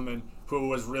of them, and who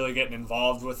was really getting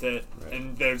involved with it. Right.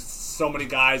 And there's so many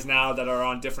guys now that are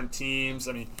on different teams.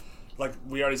 I mean, like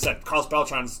we already said, Carlos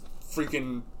Beltran's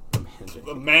freaking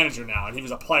a manager now, and he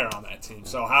was a player on that team.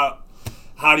 So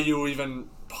how do you even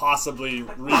possibly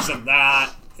reason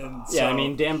that? And Yeah, so, I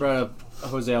mean, Dan brought up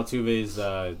Jose Altuve's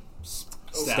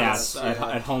stats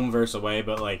at home versus away,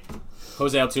 but like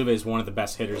Jose Altuve is one of the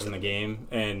best hitters in the game,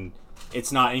 and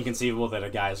it's not inconceivable that a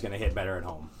guy is going to hit better at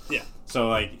home. Yeah. So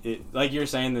like you're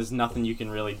saying, there's nothing you can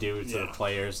really do to the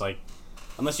players, like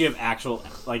unless you have actual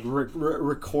like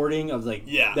recording of like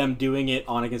them doing it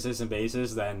on a consistent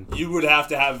basis. Then you would have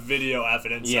to have video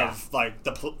evidence Yeah. of like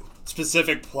the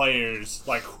specific players,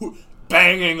 like who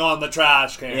banging on the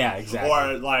trash can, Yeah, exactly.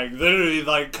 or like literally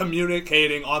like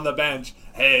communicating on the bench,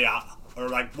 hey, or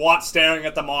like staring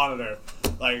at the monitor,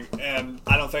 like. And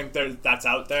I don't think that's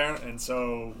out there, and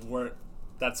so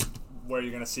that's where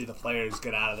you're gonna see the players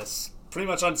get out of this pretty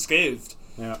much unscathed.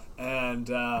 yeah, And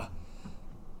I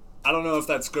don't know if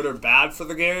that's good or bad for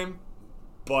the game,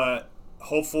 but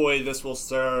hopefully this will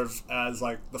serve as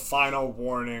like the final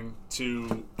warning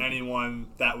to anyone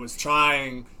that was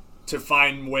trying to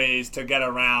find ways to get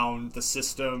around the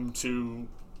system to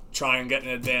try and get an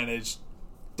advantage.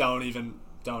 Don't even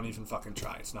fucking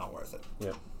try. It's not worth it.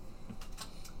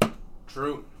 yeah.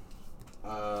 True.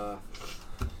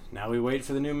 Now we wait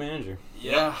for the new manager.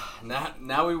 Yeah,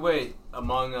 now we wait,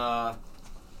 among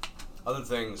other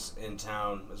things in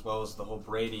town, as well as the whole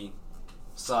Brady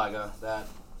saga that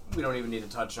we don't even need to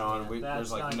touch on.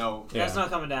 There's like no... That's not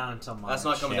coming down until March. That's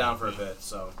not coming down for a bit,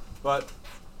 so... But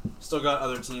still got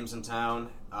other teams in town,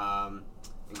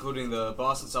 including the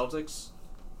Boston Celtics,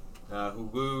 who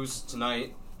lose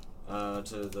tonight to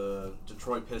the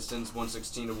Detroit Pistons,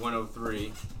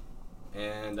 116-103.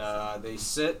 And they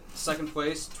sit second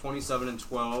place,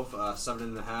 27-12,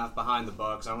 7.5 behind the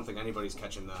Bucks. I don't think anybody's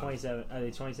catching them. 27. Are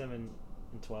they 27-12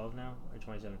 now, or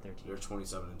 27-13? They're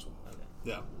 27-12. Okay.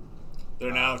 Yeah.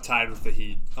 They're now tied with the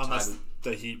Heat, unless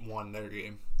the Heat won their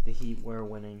game. The Heat were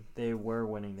winning. They were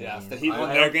winning their game. If the Heat won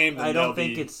their game, then I don't they'll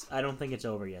think be... I don't think it's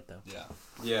over yet, though. Yeah.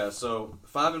 Yeah. So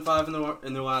 5-5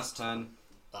 in their last 10.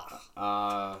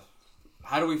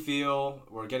 How do we feel?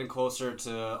 We're getting closer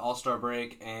to All-Star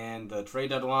break and the trade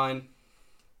deadline.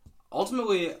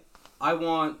 Ultimately, I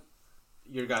want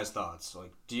your guys' thoughts.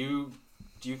 Like, do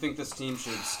you think this team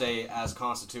should stay as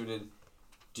constituted?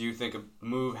 Do you think a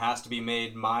move has to be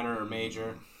made, minor or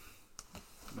major?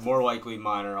 More likely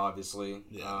minor, obviously.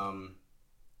 Yeah.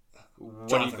 What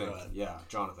Jonathan, do you go think? ahead. Yeah,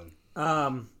 Jonathan.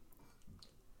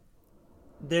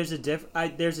 There's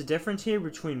a difference here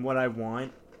between what I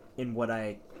want and what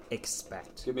I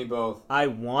expect. Give me both. I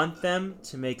want them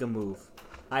to make a move.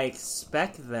 I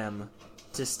expect them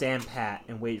to stand pat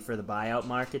and wait for the buyout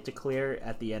market to clear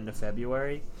at the end of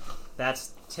February.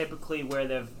 That's typically where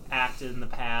they've acted in the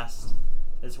past.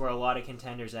 It's where a lot of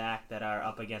contenders act that are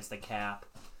up against the cap.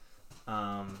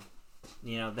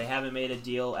 They haven't made a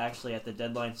deal actually at the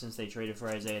deadline since they traded for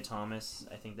Isaiah Thomas.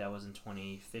 I think that was in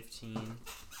 2015.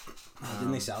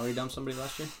 Didn't they salary dump somebody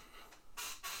last year?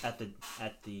 At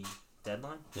the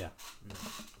deadline? Yeah. No.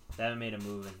 They haven't made a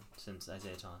move since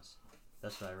Isaiah Thomas.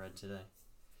 That's what I read today.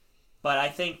 But I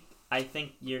think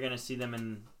you're gonna see them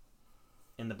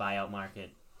in the buyout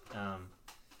market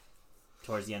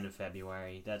towards the end of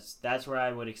February. That's where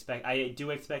I would expect. I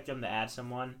do expect them to add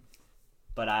someone,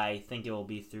 but I think it will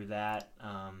be through that.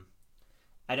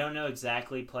 I don't know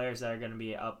exactly players that are going to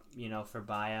be up, for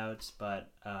buyouts,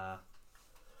 but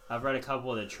I've read a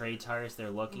couple of the trade targets they're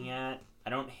looking at. I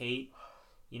don't hate,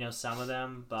 some of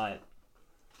them, but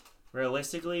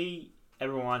realistically,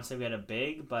 everyone wants to get a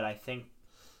big, but I think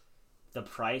the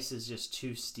price is just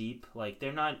too steep. Like,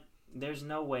 there's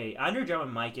no way. Andre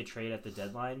Drummond might get traded at the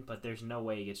deadline, but there's no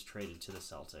way he gets traded to the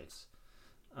Celtics.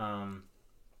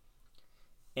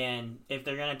 And if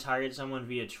they're going to target someone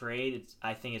via trade,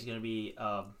 I think it's going to be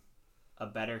a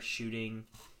better shooting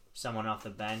someone off the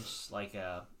bench, like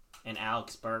an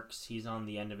Alex Burks. He's on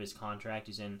the end of his contract.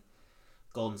 He's in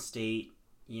Golden State.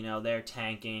 They're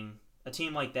tanking. A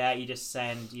team like that, you just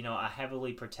send, a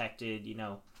heavily protected,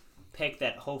 pick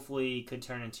that hopefully could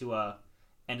turn into a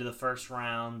end of the first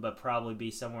round, but probably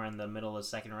be somewhere in the middle of the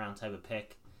second round type of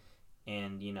pick.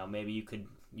 And, maybe you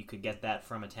could get that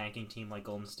from a tanking team like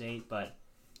Golden State, but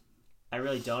I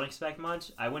really don't expect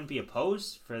much. I wouldn't be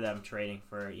opposed for them trading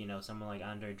for, someone like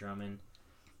Andre Drummond,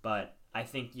 but I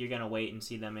think you're going to wait and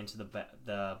see them into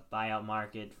the buyout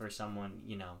market for someone,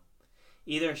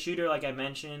 either a shooter like I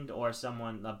mentioned or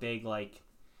someone, a big like,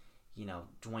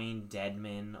 Dwayne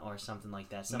Dedman or something like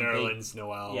that. Nerlens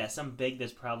Noel. Yeah, some big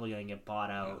that's probably going to get bought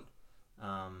out.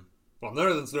 Yeah. Well,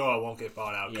 Nerlens Noel won't get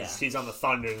bought out because he's on the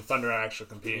Thunder, and the Thunder are actually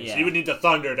competing. Yeah. So you would need the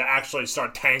Thunder to actually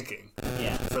start tanking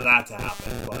for that to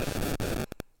happen. But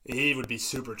he would be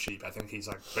super cheap. I think he's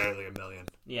like barely $1 million.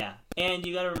 Yeah, and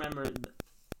you got to remember,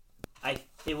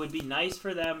 it would be nice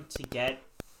for them to get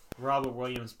Robert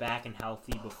Williams back and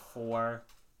healthy before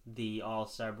the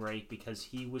All-Star break because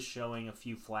he was showing a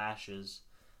few flashes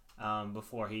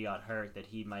before he got hurt that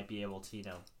he might be able to,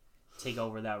 take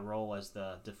over that role as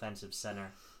the defensive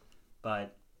center.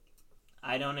 But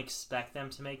I don't expect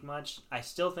them to make much. I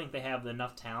still think they have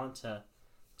enough talent to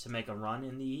make a run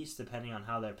in the East, depending on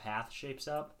how their path shapes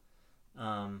up.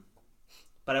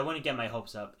 But I wouldn't get my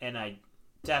hopes up, and I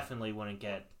definitely wouldn't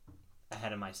get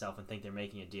ahead of myself and think they're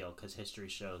making a deal because history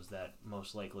shows that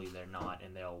most likely they're not,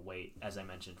 and they'll wait, as I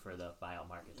mentioned, for the buyout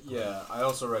market. Yeah, I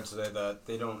also read today that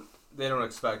they don't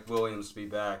expect Williams to be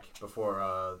back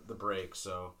before the break,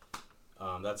 so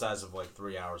that's as of like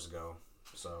 3 hours ago.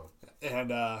 So and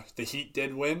the Heat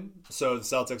did win, so the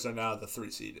Celtics are now the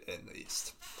 3 seed in the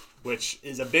East, which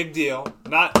is a big deal.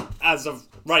 Not as of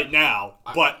right now,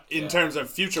 but in terms of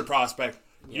future prospect.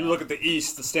 You look at the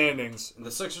East, the standings. And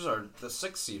the Sixers are the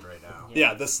 6th seed right now.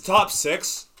 Yeah, the top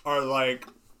 6 are like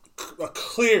a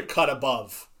clear cut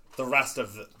above the rest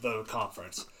of the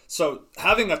conference. So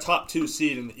having a top 2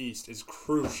 seed in the East is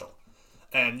crucial.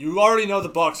 And you already know the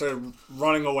Bucks are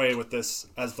running away with this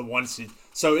as the 1 seed.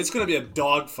 So it's going to be a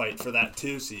dogfight for that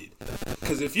 2 seed.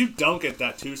 Because if you don't get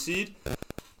that 2 seed,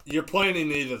 you're playing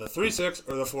in either the 3-6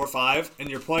 or the 4-5, and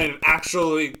you're playing an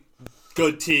actually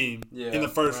good team in the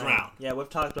first round. Yeah, we've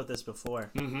talked about this before.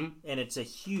 Mm-hmm. And it's a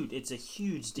huge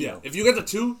deal. Yeah, if you get the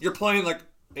 2, you're playing like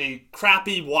a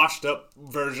crappy, washed-up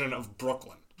version of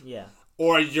Brooklyn. Yeah.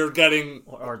 Or you're getting...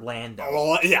 Orlando.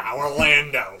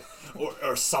 Orlando.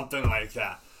 or something like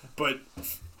that. But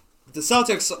the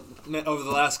Celtics, over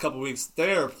the last couple weeks,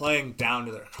 they are playing down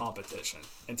to their competition.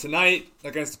 And tonight,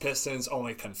 against the Pistons,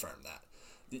 only confirmed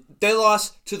that. They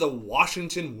lost to the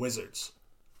Washington Wizards.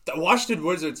 The Washington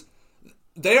Wizards,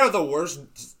 they are the worst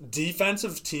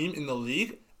defensive team in the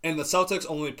league, and the Celtics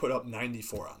only put up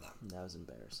 94 on them. That was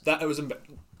embarrassing. That it was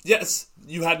Yes,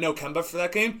 you had no Kemba for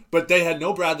that game, but they had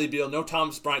no Bradley Beal, no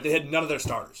Thomas Bryant. They had none of their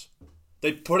starters.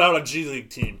 They put out a G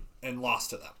League team and lost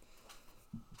to them.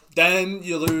 Then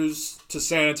you lose to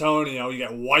San Antonio. You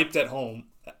get wiped at home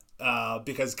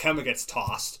because Kemba gets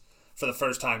tossed for the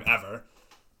first time ever.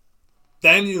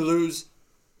 Then you lose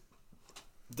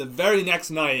the very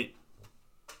next night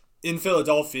in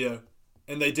Philadelphia,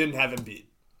 and they didn't have Embiid.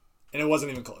 And it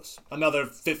wasn't even close. Another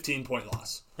 15-point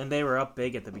loss. And they were up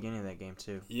big at the beginning of that game,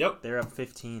 too. Yep. They were up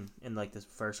 15 in, like, the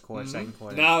first quarter, second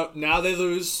quarter. Now they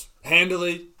lose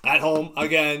handily at home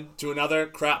again to another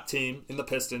crap team in the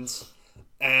Pistons.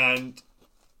 And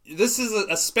this is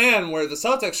a span where the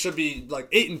Celtics should be, like,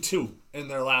 8-2 in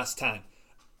their last 10.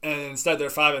 And instead they're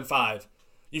 5-5.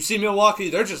 You see Milwaukee,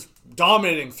 they're just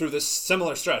dominating through this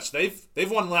similar stretch. They've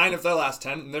won 9 of their last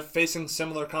 10, and they're facing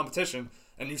similar competition.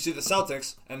 And you see the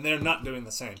Celtics, and they're not doing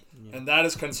the same. Yeah. And that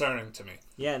is concerning to me.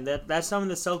 Yeah, and that's something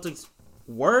the Celtics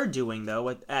were doing,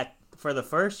 though, for the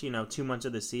first, 2 months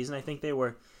of the season. I think they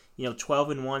were,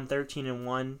 12-1,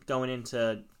 13-1 going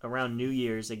into around New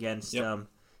Year's against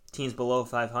teams below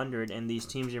 500. And these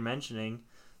teams you're mentioning,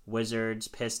 Wizards,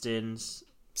 Pistons,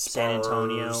 Spurs. San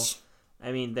Antonio,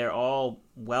 I mean, they're all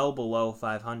well below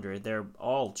 500. They're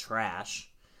all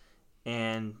trash.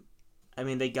 And, I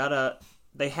mean,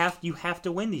 you have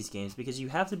to win these games because you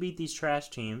have to beat these trash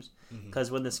teams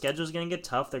because when the schedule's going to get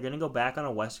tough, they're going to go back on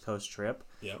a West Coast trip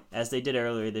as they did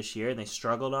earlier this year, and they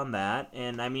struggled on that.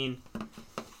 And, I mean,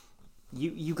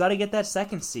 you got to get that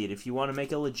second seed if you want to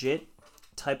make a legit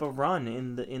type of run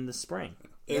in the spring.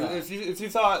 Yeah. If you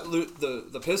thought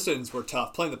the Pistons were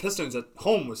tough, playing the Pistons at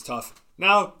home was tough,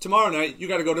 now tomorrow night you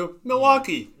got to go to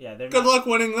Milwaukee. Yeah, good luck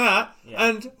winning that. Yeah.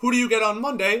 And who do you get on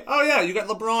Monday? Oh yeah, you got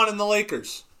LeBron and the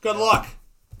Lakers. Good luck.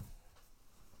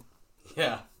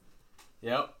 Yeah.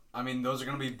 Yep. I mean, those are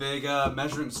going to be big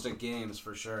measuring stick games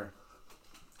for sure.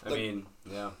 I mean,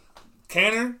 yeah.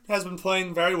 Kanter has been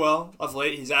playing very well of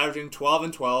late. He's averaging 12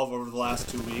 and 12 over the last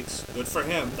 2 weeks. Good for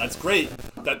him. That's great.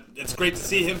 It's great to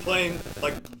see him playing,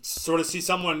 see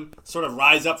someone sort of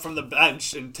rise up from the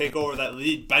bench and take over that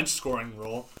lead bench scoring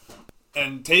role.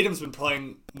 And Tatum's been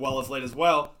playing well of late as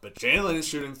well, but Jalen is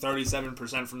shooting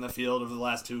 37% from the field over the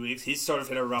last 2 weeks. He's sort of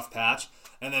hit a rough patch.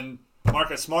 And then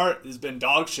Marcus Smart has been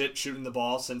dog shit shooting the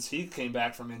ball since he came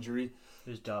back from injury.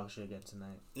 Who's dog shit again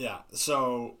tonight? Yeah,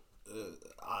 so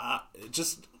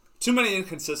just too many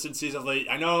inconsistencies of late.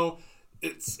 I know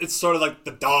it's sort of like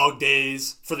the dog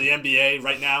days for the NBA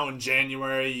right now in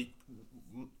January,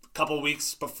 a couple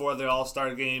weeks before the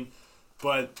All-Star game,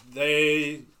 but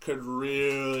they could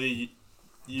really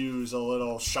use a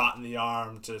little shot in the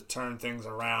arm to turn things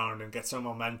around and get some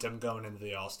momentum going into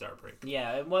the All-Star break.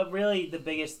 Yeah, and what really the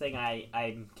biggest thing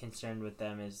I'm concerned with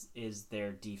them is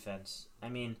their defense. I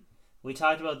mean, we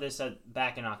talked about this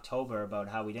back in October about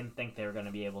how we didn't think they were going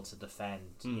to be able to defend,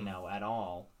 at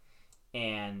all.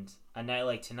 And a night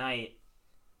like tonight,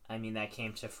 I mean, that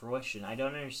came to fruition. I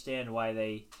don't understand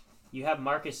why you have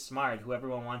Marcus Smart, who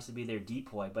everyone wants to be their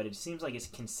decoy, but it seems like it's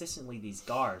consistently these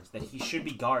guards that he should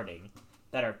be guarding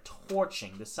that are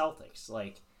torching the Celtics.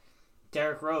 Like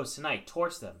Derrick Rose tonight,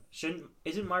 torch them.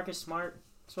 Isn't Marcus Smart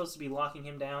supposed to be locking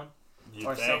him down?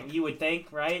 You would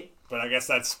think, right? But I guess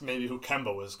that's maybe who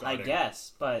Kemba was guarding. I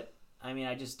guess, but I mean,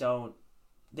 I just don't.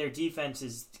 Their defense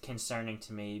is concerning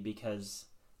to me because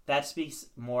that speaks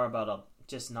more about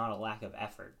just not a lack of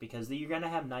effort. Because you're gonna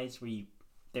have nights where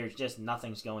there's just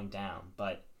nothing's going down.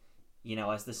 But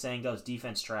as the saying goes,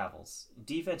 defense travels.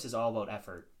 Defense is all about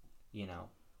effort.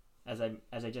 As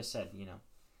I just said,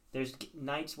 there's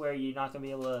nights where you're not gonna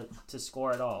be able to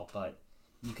score at all, but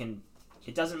you can.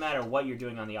 It doesn't matter what you're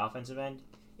doing on the offensive end.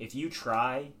 If you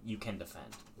try, you can defend.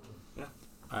 Yeah.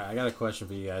 All right, I got a question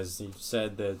for you guys. You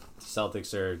said that the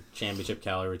Celtics are a championship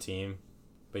caliber team,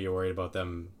 but you're worried about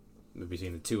them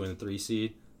between the 2 and the 3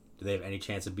 seed. Do they have any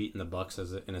chance of beating the Bucks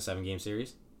in a 7-game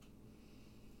series?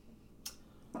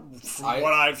 From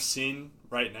what I've seen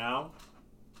right now,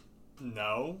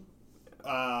 no.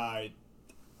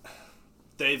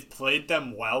 They've played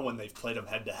them well when they've played them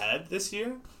head-to-head this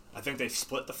year. I think they've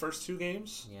split the first 2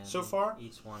 games so far.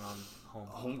 Each one on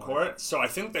home court. So I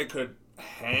think they could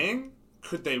hang.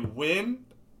 Could they win?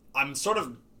 I'm sort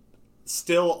of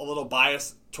still a little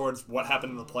biased towards what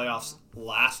happened in the playoffs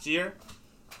last year.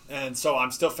 And so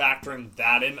I'm still factoring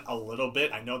that in a little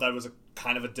bit. I know that was a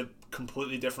kind of a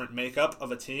completely different makeup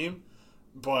of a team,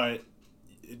 but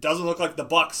it doesn't look like the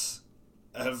Bucks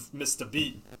have missed a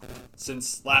beat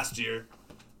since last year.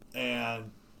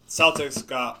 And Celtics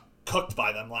got cooked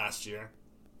by them last year.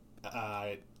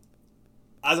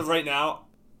 As of right now,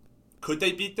 could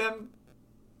they beat them?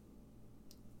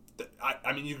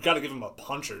 I mean, you've got to give them a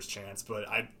puncher's chance, but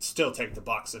I'd still take the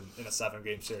Bucks in a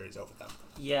 7-game series over them.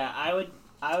 Yeah,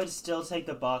 I would still take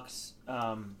the Bucks,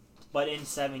 but in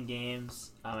 7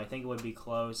 games, I think it would be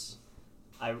close.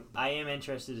 I am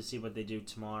interested to see what they do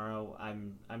tomorrow.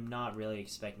 I'm not really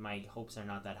expecting. My hopes are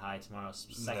not that high tomorrow.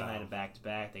 Second night of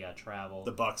back-to-back, they got travel.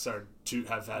 The Bucks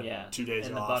have had 2 days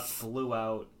and off. The Bucks blew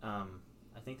out.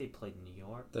 I think they played New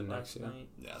York last night.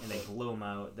 Yeah, and they blew them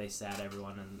out. They sat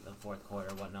everyone in the fourth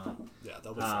quarter, whatnot. Yeah,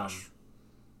 they'll be fresh.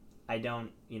 I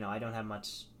don't have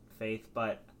much faith,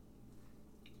 but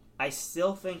I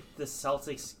still think the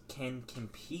Celtics can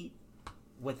compete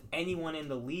with anyone in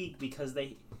the league because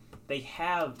they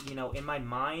have, in my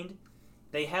mind,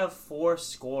 they have 4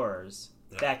 scorers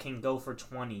that can go for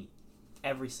 20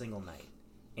 every single night.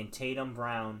 In Tatum,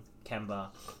 Brown, Kemba,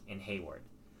 and Hayward.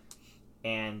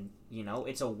 And,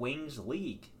 it's a wings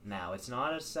league now. It's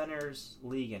not a centers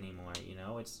league anymore,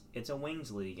 It's a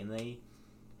wings league, and they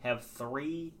have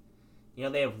 3.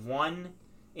 They have 1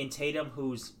 in Tatum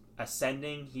who's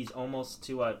ascending. He's almost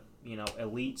to a,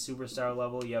 elite superstar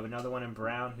level. You have another one in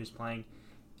Brown who's playing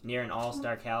near an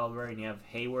all-star caliber, and you have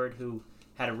Hayward who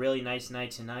had a really nice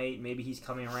night tonight. Maybe he's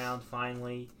coming around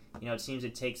finally. It seems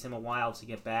it takes him a while to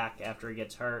get back after he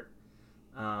gets hurt.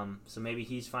 So maybe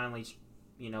he's finally,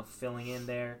 filling in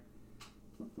there.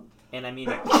 And I mean,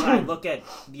 when I look at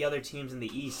the other teams in the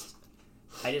East,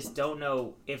 I just don't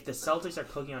know if the Celtics are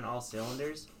cooking on all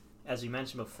cylinders. As we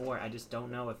mentioned before, I just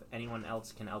don't know if anyone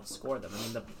else can outscore them. I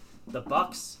mean, the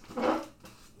Bucks,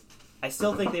 I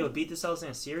still think they would beat the Celtics in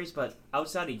a series, but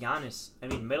outside of Giannis, I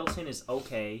mean, Middleton is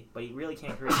okay, but he really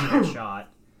can't create a good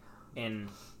shot, and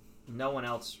no one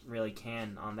else really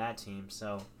can on that team.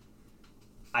 So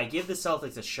I give the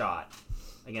Celtics a shot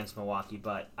against Milwaukee,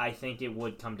 but I think it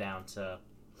would come down to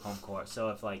home court. So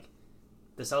if,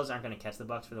 the Celtics aren't going to catch the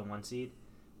Bucks for the 1 seed,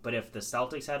 but if the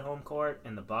Celtics had home court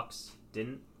and the Bucks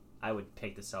didn't, I would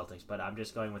pick the Celtics. But I'm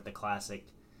just going with the classic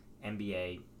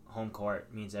NBA. Home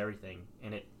court means everything,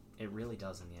 and it really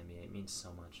does in the NBA. It means so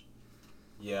much.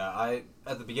 Yeah,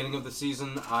 at the beginning of the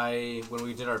season, when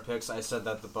we did our picks, I said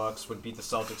that the Bucks would beat the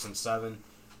Celtics in 7,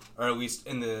 or at least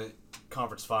in the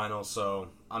conference finals. So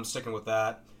I'm sticking with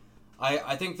that.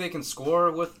 I think they can score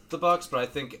with the Bucks, but I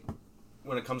think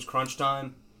when it comes crunch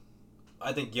time,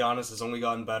 I think Giannis has only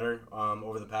gotten better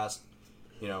over the past,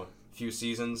 few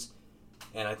seasons,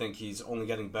 and I think he's only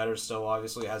getting better still.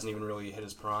 Obviously, hasn't even really hit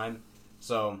his prime.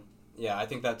 So yeah, I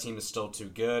think that team is still too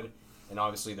good, and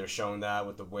obviously they're showing that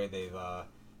with the way they've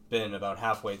been about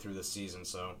halfway through the season.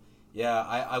 So yeah,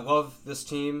 I love this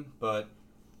team, but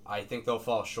I think they'll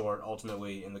fall short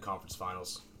ultimately in the conference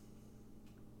finals,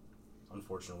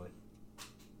 unfortunately.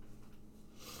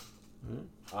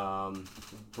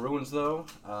 Bruins, though,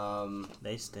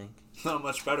 They stink. Not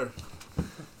much better.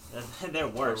 They're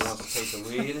worse. whoever wants to take the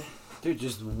lead. Dude,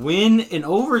 just win an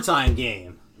overtime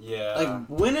game. Yeah.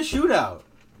 Win a shootout.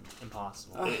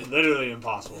 Impossible. Literally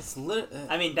impossible. It's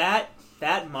I mean, that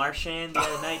Marchand the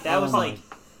other night, that was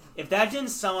if that didn't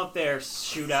sum up their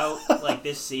shootout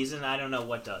this season, I don't know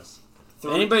what does. If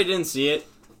anybody didn't see it,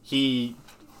 he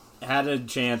had a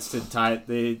chance to tie it.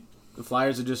 The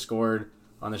Flyers had just scored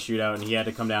on the shootout, and he had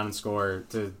to come down and score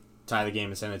to tie the game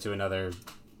and send it to another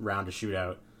round of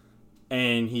shootout.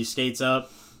 And he skates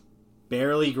up,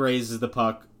 barely grazes the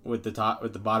puck with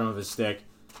the bottom of his stick,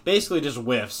 basically just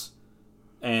whiffs,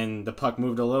 and the puck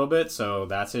moved a little bit, so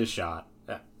that's his shot.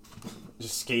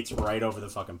 Just skates right over the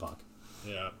fucking puck.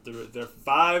 Yeah, they're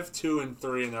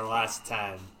 5-2-3 in their last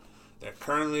 10. They're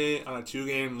currently on a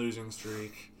 2-game losing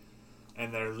streak.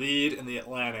 And their lead in the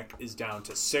Atlantic is down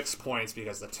to 6 points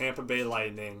because the Tampa Bay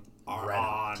Lightning are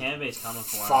on Tampa Bay's coming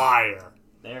for fire.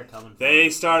 They're coming for They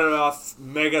started off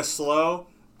mega slow,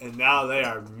 and now they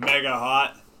are mega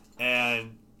hot.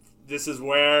 And this is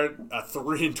where a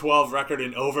 3-12 record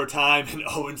in overtime and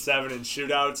 0-7 in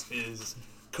shootouts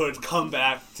could come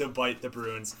back to bite the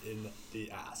Bruins in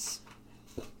the ass.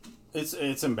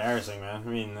 It's embarrassing, man. I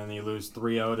mean, then you lose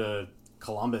 3-0 to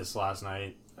Columbus last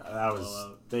night. That was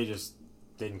Blowout. they just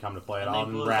didn't come to play at And all. they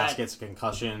And blew Rask that- gets a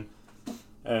concussion.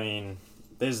 I mean,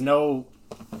 there's no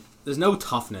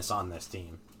toughness on this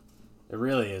team. It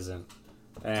really isn't.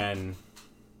 And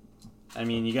I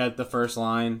mean, you got the first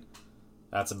line.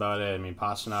 That's about it. I mean,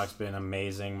 Pasternak's been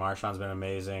amazing. Marchand's been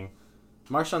amazing.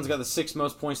 Marchand's got the 6th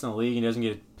most points in the league and he doesn't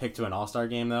get picked to an All-Star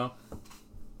game, though.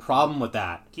 Problem with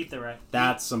that. Keep the rest.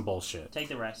 That's some bullshit. Take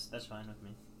the rest. That's fine with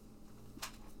me.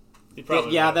 He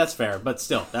probably Yeah, will. that's fair, but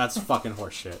still, that's fucking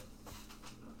horseshit.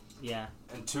 Yeah.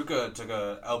 And Tuca took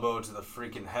a elbow to the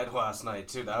freaking head last night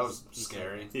too. That was He said-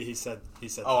 scary. He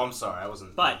said. Oh, I'm sorry. I wasn't.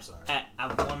 I'm But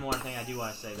sorry. one more thing I do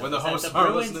want to say. Though, When the is that hosts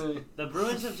are Bruins, listening, the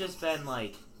Bruins have just been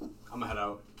like I'm gonna head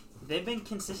out. they've been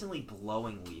consistently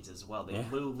blowing leads as well. They Yeah.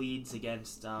 blew leads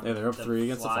against Yeah, they're up 3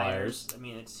 against the Flyers. I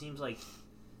mean, it seems like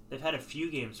they've had a few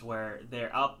games where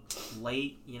they're up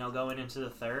late, going into the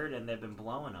third, and they've been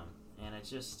blowing them, and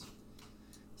it's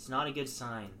not a good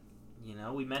sign.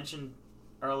 We mentioned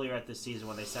earlier at this season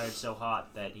when they started so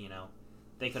hot that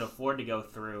they could afford to go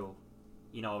through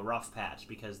a rough patch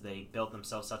because they built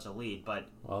themselves such a lead, but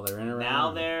Well, they're in it right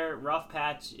now their rough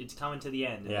patch, it's coming to the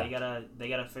end, and Yeah. they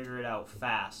gotta figure it out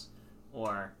fast,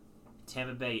 or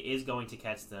Tampa Bay is going to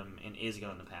catch them and is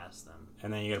going to pass them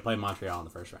And then you got to play Montreal in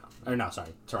the first round. Or no,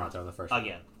 sorry, Toronto in the first round.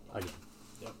 again, Again.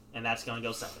 and that's going to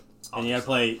go 7. And you got to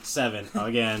play 7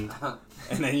 again,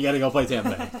 and then you got to go play Tampa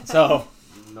Bay. So,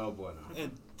 No bueno.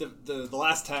 And the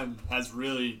last 10 has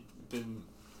really been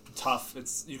tough.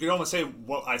 You could almost say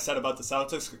what I said about the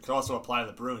Celtics could also apply to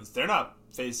the Bruins. They're not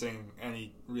facing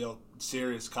any real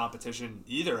serious competition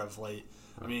either of late.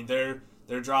 I mean, they're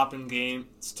dropping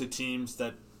games to teams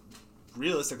that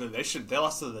realistically they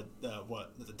lost to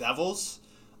the Devils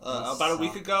about a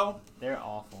week ago. They're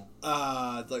awful.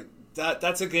 Like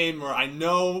that's a game where I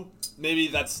know maybe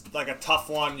that's like a tough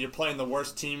one. You're playing the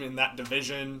worst team in that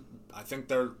division. I think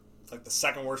they're like the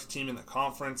second worst team in the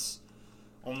conference,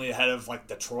 only ahead of like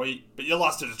Detroit. But you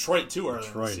lost to Detroit too early in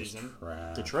Detroit the is season.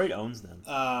 trash. Detroit owns them.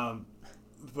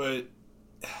 But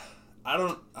I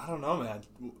don't know, man.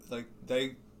 Like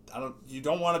you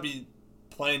don't want to be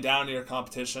playing down to your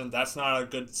competition. That's not a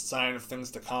good sign of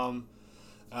things to come,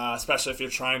 especially if you're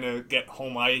trying to get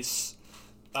home ice.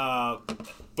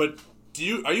 But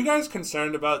are you guys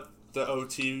concerned about the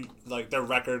OT, like their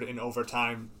record in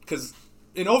overtime? Because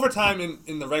in overtime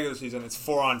in the regular season, it's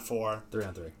 4-on-4.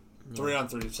 3-on-3.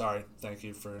 3-on-3, sorry. Thank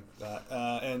you for that.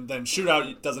 And then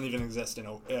shootout doesn't even exist in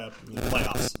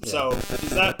playoffs. Yeah. So is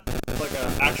that like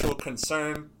an actual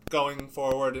concern going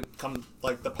forward and come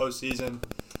like the postseason?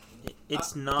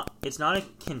 It's not a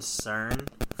concern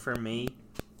for me,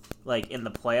 like in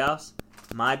the playoffs.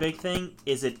 My big thing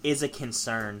is it is a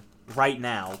concern right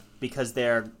now because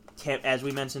as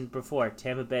we mentioned before,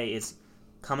 Tampa Bay is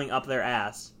coming up their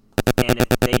ass, and if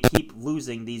they keep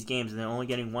losing these games and they're only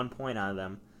getting 1 point out of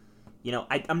them,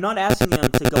 I'm not asking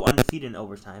them to go undefeated in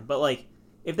overtime, but like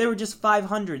if they were just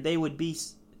 500, they would be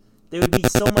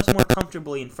so much more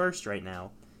comfortably in first right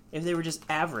now. If they were just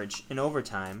average in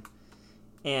overtime,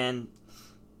 and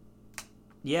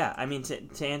yeah, I mean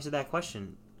to answer that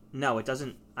question, no, it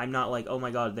doesn't. I'm not like, oh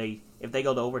my god, if they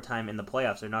go to overtime in the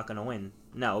playoffs, they're not going to win.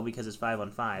 No, because it's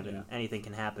 5-on-5 and anything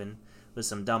can happen with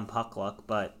some dumb puck luck.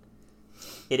 But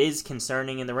it is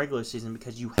concerning in the regular season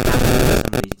because you have to win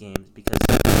some of these games because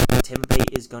Tampa Bay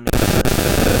is going to get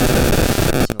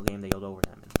every single game they go to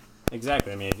overtime in.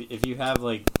 Exactly. I mean, if you have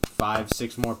like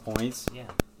 5-6 more points, Yeah,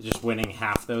 just winning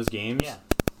half those games, yeah.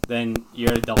 then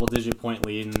you're at a double-digit point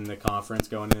lead in the conference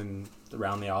going in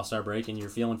around the All-Star break, and you're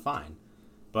feeling fine.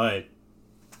 But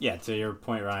yeah, to your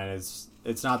point, Ryan,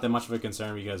 it's not that much of a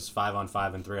concern because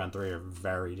 5-on-5 and 3-on-3 are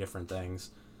very different things.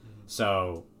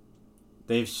 So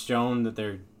they've shown that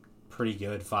they're pretty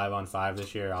good 5-on-5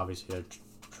 this year. Obviously, they're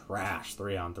trash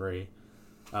 3-on-3.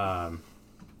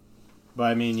 But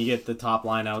I mean, you get the top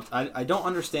line out. I don't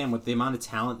understand what the amount of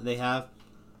talent that they have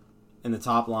in the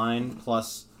top line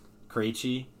plus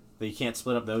Krejci. That you can't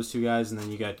split up those two guys, and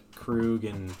then you got Krug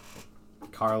and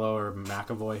Carlo or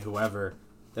McAvoy, whoever,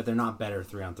 that they're not better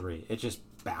 3-on-3. It just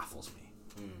baffles me.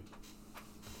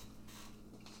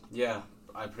 Yeah,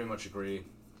 I pretty much agree.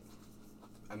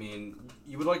 I mean,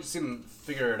 you would like to see them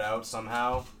figure it out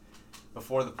somehow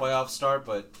before the playoffs start,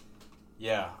 but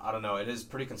yeah, I don't know. It is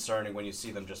pretty concerning when you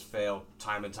see them just fail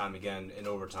time and time again in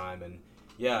overtime. And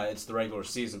yeah, it's the regular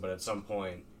season, but at some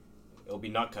point, it'll be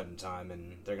nut cutting time,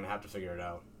 and they're going to have to figure it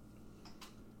out.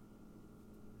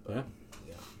 Yeah.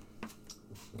 Yeah.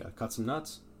 Gotta cut some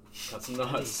nuts. Cut some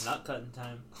It's nuts. not cutting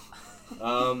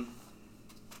time.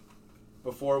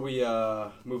 Before we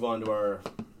move on to our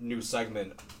new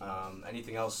segment.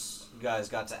 Anything else you guys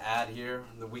got to add here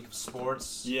in the week of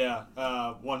sports? Yeah.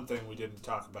 One thing we didn't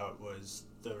talk about was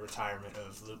the retirement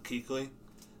of Luke Kuechly.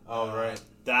 Oh, right.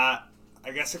 That,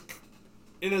 I guess,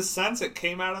 in a sense, it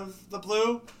came out of the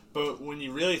blue. But when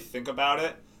you really think about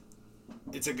it,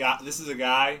 it's a guy. This is a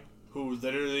guy who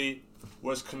literally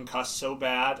was concussed so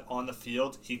bad on the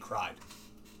field he cried.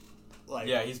 Like,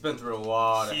 Yeah, he's been through a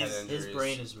lot of head He's- injuries. His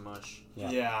brain is mush.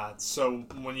 yeah. So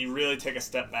when you really take a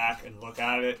step back and look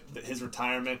at it, his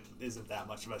retirement isn't that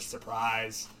much of a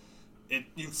surprise. It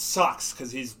sucks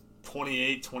because he's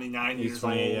 28, 29 He's years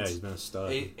 28. old. Yeah, he's been a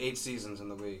stud. Eight seasons in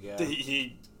the league, yeah.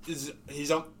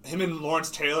 Him and Lawrence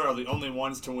Taylor are the only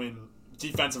ones to win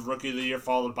Defensive Rookie of the Year,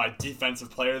 followed by Defensive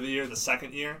Player of the Year the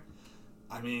second year.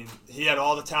 I mean, he had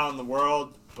all the talent in the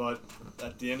world, but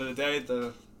at the end of the day,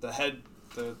 the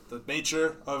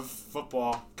nature of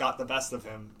football got the best of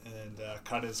him and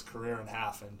cut his career in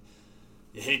half. And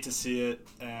you hate to see it,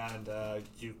 and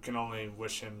you can only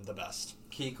wish him the best.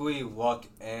 Kuechly, Luck,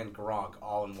 and Gronk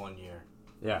all in 1 year.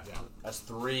 Yeah. Yeah. That's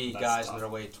three That's guys tough. in their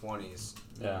late 20s.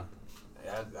 Yeah.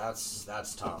 Yeah, that's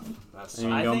tough. That's And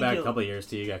tough. I going think back a he'll- couple of years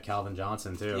too, you got Calvin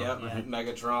Johnson too. Yep, Yeah.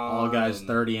 Megatron. All guys and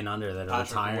 30 and under that are Patrick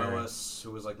retiring. Willis, who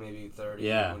was like maybe 30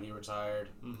 Yeah. when he retired.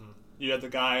 You had the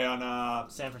guy on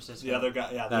San Francisco. the other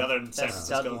guy, yeah, the That- other San That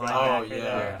stud Francisco linebacker guy. Oh, yeah.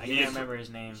 there. I He can't is- remember his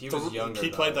name. He was younger. He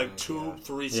though, played I like think,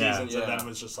 2-3 Yeah. seasons Yeah. and then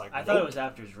was just like, I thought nope. it was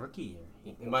after his rookie year.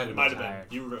 It might have Might been. have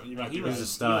been. You might He be was right. a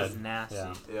stud. He was nasty.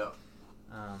 Yeah.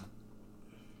 Yeah.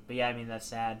 But yeah, I mean that's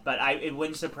sad. But it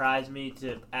wouldn't surprise me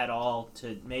at all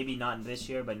to maybe not this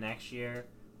year, but next year,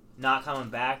 not coming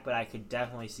back. But I could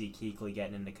definitely see Kuechly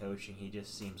getting into coaching. He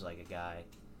just seems like a guy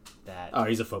that. Oh,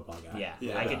 he's a football guy. yeah,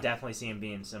 Yeah. I could definitely see him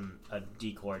being a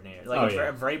D coordinator, like Oh, a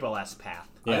yeah. Vrabel-esque path.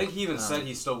 Yeah. I think he even said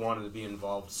he still wanted to be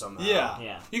involved somehow. Yeah.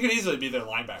 Yeah. You could easily be their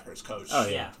linebackers coach. Oh,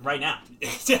 Yeah, right now.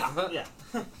 yeah. Yeah.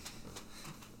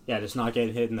 Yeah, just not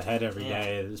getting hit in the head every Yeah.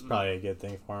 day is probably a good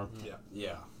thing for him.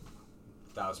 Yeah.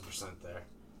 1000% there.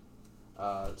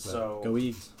 But So go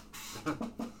Eagles.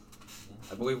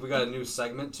 I believe we got a new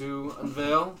segment to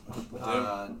unveil.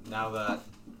 Now that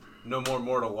no more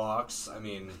mortal locks. I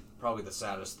mean, probably the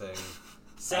saddest thing.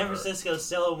 San ever. Francisco's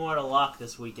still a mortal lock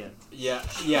this weekend. Yeah.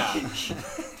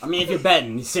 I mean, if you're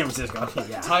betting, San Francisco.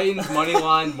 Yeah. Titans money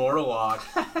line mortal lock.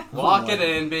 Lock it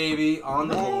in, baby, on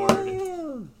the board.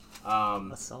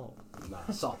 Assault. Nah.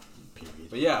 Salt. Period.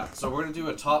 But yeah, so we're gonna do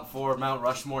a top 4 Mount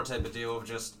Rushmore type of deal of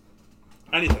just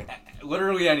Anything.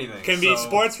 literally anything. Can be So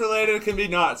sports related, can be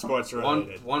not sports One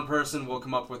related. one person will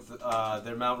come up with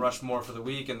their Mount Rushmore for the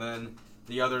week, and then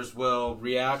the others will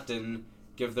react and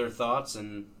give their thoughts.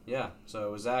 And yeah,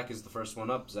 so Zach is the first one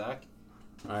up. Zach.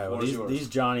 All right. Well, Floor is yours. these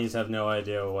Johnnies have no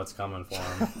idea what's coming for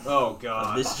them. Oh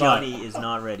God. This Johnny is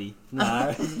not ready.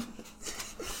 Nah.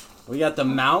 We got the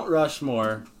Mount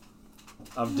Rushmore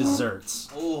of desserts.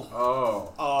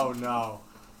 Oh. Oh no.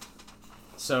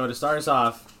 So to start us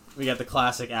off, we got the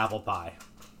classic apple pie.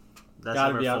 That's Gotta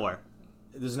number be up- 4.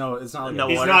 There's no. It's not like No a,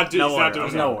 He's order. not do- no he's not order. doing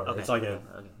okay. no order. Okay. It's like a-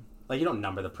 okay. like you don't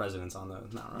number the presidents on the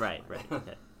Mount Rushmore. Right.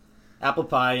 Okay. Apple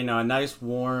pie, you know, a nice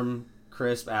warm,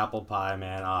 crisp apple pie,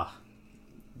 man. Ah,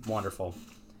 wonderful.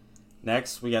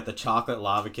 Next, we got the chocolate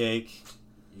lava cake.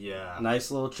 Yeah. Nice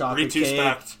little chocolate Three two cake.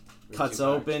 stacked. Cuts Too bad.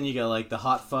 open. You got like the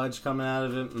hot fudge coming out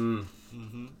of it.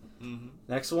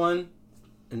 Next one,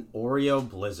 an Oreo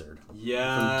Blizzard.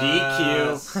 Yeah.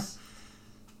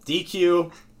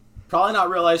 DQ, probably not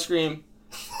real ice cream,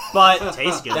 but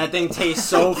Tastes good. that thing tastes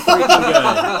so freaking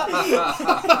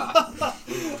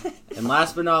good. And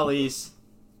last but not least,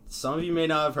 some of you may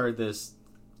not have heard this,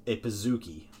 a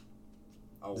Pizookie.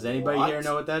 Does anybody here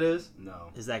know what that is?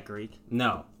 No. Is that Greek?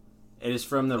 No. It is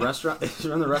from the restaurant. It's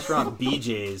from the restaurant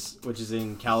BJ's, which is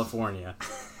in California.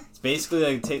 It's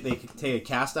basically they take a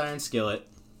cast iron skillet,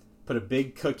 put a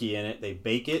big cookie in it, they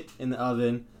bake it in the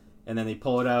oven, and then they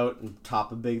pull it out and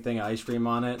top a big thing of ice cream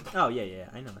on it. Oh yeah.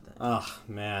 I know what that. Oh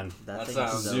man, That thing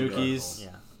sounds is so Pizookies.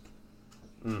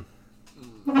 good.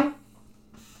 Yeah.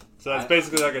 So that's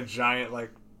basically like a giant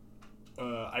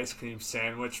ice cream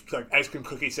sandwich, like ice cream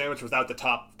cookie sandwich without the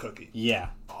top cookie. Yeah,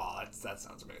 Oh, that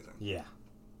sounds amazing. yeah,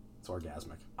 it's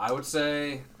orgasmic. I would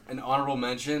say an honorable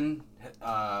mention.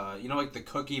 You know, like the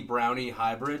cookie brownie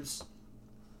hybrids.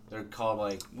 They're called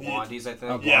like Blondies, I think.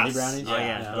 Oh, blondie Yes. brownies. Oh,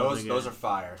 yeah. Those are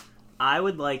fire. I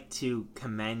would like to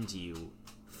commend you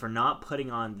for not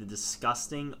putting on the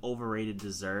disgusting, overrated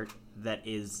dessert that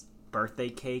is birthday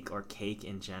cake or cake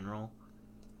in general.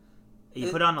 You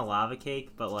put on a lava cake,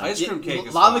 but like, Ice cream cake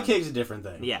is Lava fine. cake's a different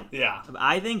thing. yeah, Yeah.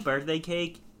 I think birthday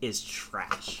cake is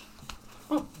trash.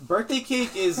 Birthday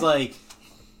cake is like,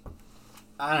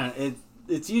 I don't know.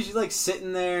 it's usually like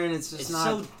sitting there, and it's just It's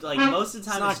not. so like most of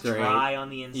the time not it's great. dry on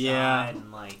the inside Yeah.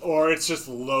 and like Or it's just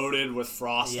loaded with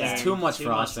frosting. yeah, It's too much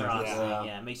frosting.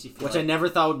 Yeah, it makes you feel which like, I never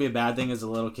thought would be a bad thing as a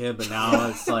little kid, but now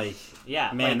it's like,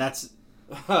 yeah, man, like, that's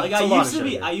like it's a I lot used of to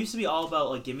be. sugar. I used to be all about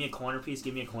like give me a corner piece,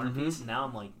 give me a corner Mhm. piece. And now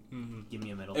I'm like, Mhm. give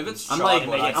me a middle. If piece. it's I'm chocolate,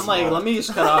 like, I I'm like, smell let me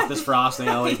just cut off this frosting.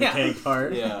 I'll eat Yeah. the cake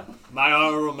part. Yeah. My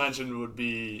honorable mention would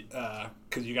be,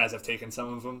 because you guys have taken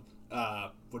some of them,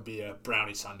 would be a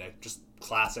brownie sundae. Just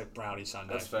classic brownie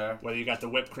sundae. That's fair. Whether you got the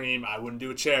whipped cream, I wouldn't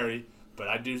do a cherry, but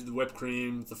I'd do the whipped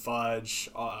cream, the fudge,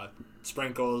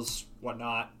 sprinkles,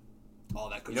 whatnot, all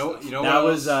that good stuff. You know That what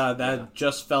was else? that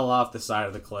just fell off the side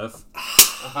of the cliff.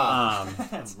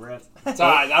 Rip. It's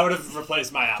alright, that would have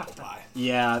replaced my apple pie.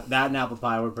 Yeah, that and apple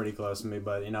pie were pretty close to me,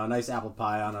 but a nice apple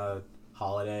pie on a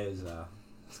holiday is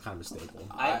it's kind of a staple.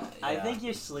 I yeah. think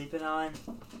you're sleeping on.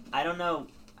 I don't know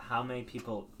how many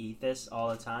people eat this all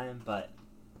the time, but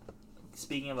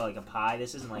speaking of like a pie,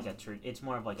 this isn't like a treat. It's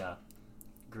more of like a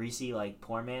greasy like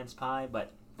poor man's pie,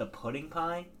 but the pudding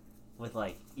pie with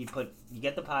like you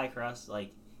get the pie crust,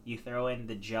 like you throw in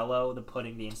the Jello, the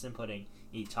pudding, the instant pudding,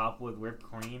 you top with whipped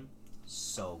cream.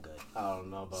 So good. I don't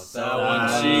know about So that good.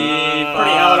 one.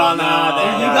 Pretty out on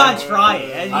that. You Yeah. gotta try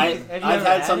it. Have you I've ever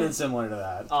had it? something similar to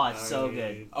that. Oh, it's so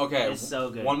good. Okay, It's so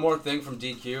good. one more thing from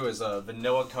DQ is a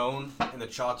vanilla cone in the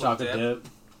chocolate Chocolate dip.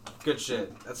 dip. Good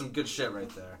shit. That's some good shit right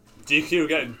there. DQ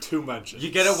getting 2 mentions.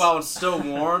 You get it while it's still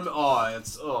warm.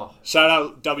 Shout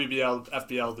out WBL,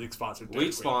 FBL league sponsor. Dairy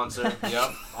Weak Queen. sponsor.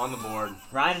 Yep, on the board.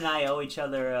 Ryan and I owe each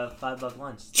other a $5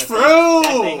 lunch. True!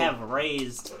 That they have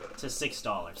raised to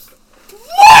 $6.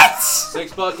 What?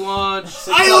 $6 lunch.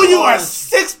 I owe you a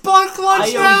 $6 lunch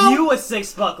I now? owe you a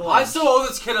 $6 lunch. I still owe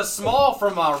this kid a small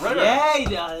from Ritter. Yeah, he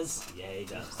does. Yeah, he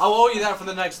does. I'll owe you that for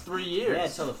the next 3 years. Yeah,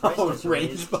 until the price Oh, gets range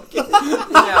raised. bucket.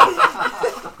 Yeah.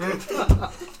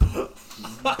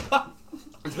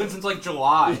 It's been since like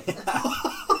July.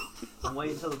 I'm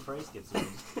waiting until the price gets raised.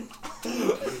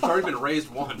 It's already been raised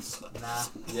once. Nah.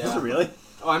 Is it really?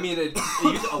 Oh, I mean,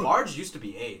 a large used to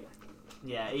be 8.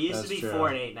 Yeah, it used That's to be true. 4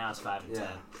 and 8. Now it's 5 and 10. Yeah.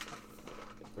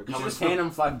 They're You should coming just from- hand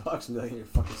him $5 and be like, "Here,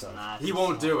 fuck yourself." Nah, it's He too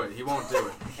won't small. do it. He won't do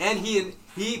it. And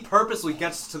he purposely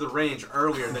gets to the range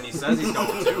earlier than he says he's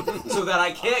going to, so that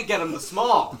I can't get him the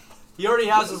small. He already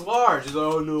has his large. He's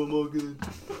like, oh no, I'm all good.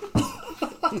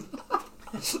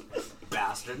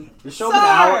 Bastard. Just show him an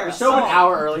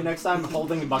hour early next time,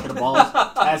 holding a bucket of balls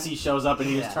as he shows up, and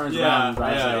he just Yeah. turns around and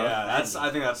drives out. That's. I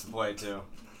think that's the play too.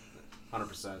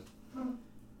 100%.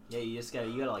 Yeah, you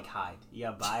gotta like hide. You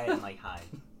gotta buy it and like hide.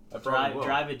 I probably will.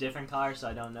 Drive a different car so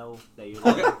I don't know that you're.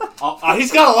 Okay.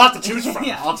 He's got a lot to choose from.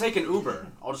 Yeah. I'll take an Uber.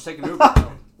 I'll just take an Uber.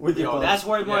 With your Yo, balls. That's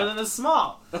worth more Yeah. than the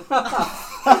small.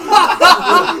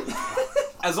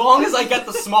 As long as I get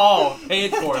the small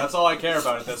paid for, that's all I care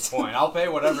about at this point. I'll pay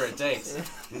whatever it takes.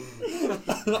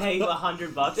 Pay you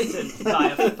 $100 to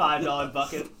buy a $5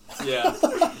 bucket. Yeah.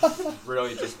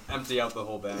 Really, just empty out the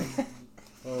whole bag.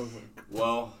 Oh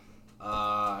Well,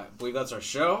 I believe that's our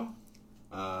show.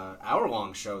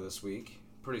 Hour-long show this week.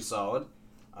 Pretty solid.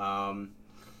 One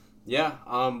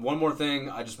more thing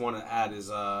I just want to add is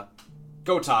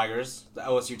go Tigers. The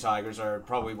LSU Tigers are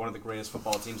probably one of the greatest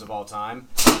football teams of all time.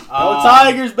 Go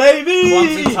Tigers, baby!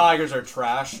 Clemson Tigers are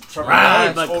trash. Trevor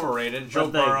Lawrence, but- overrated. Joe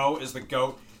but they- Burrow is the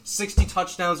GOAT. 60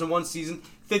 touchdowns in one season,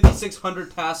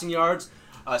 5,600 passing yards,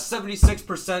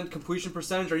 76% completion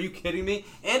percentage. Are you kidding me?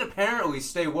 And apparently,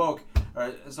 Stay Woke,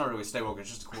 or it's not really Stay Woke, it's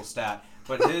just a cool stat,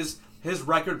 but his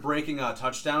record-breaking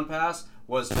touchdown pass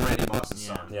was to Randy Moss's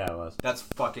son. Yeah, it was. That's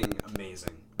fucking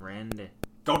amazing. Randy.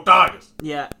 Go Tigers!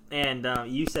 Yeah, and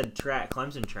you said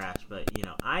Clemson trash, but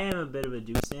I am a bit of a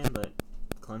Duke fan, but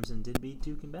Clemson did beat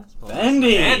Duke in basketball.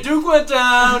 Bendy! And Duke went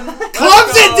down!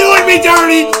 Clemson doing me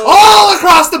dirty all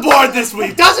across the board this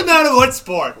week. Doesn't matter what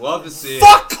sport. Love to see it.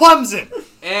 Fuck Clemson.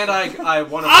 And I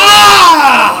want to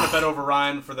Ah! bet over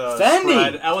Ryan for the Fendi.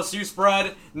 spread. LSU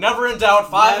spread, never in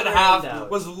doubt. 5.5 Never in doubt.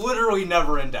 was literally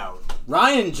never in doubt.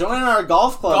 Ryan, join our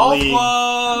golf club Golf league.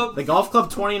 club. The Golf Club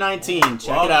 2019.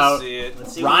 Check Love it to out. see it.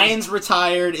 Let's see what Ryan's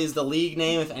Retired is the league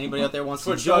name if anybody out there wants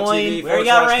to Twitch.tv. join. we already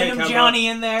got /K random Kemba. Johnny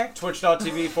in there.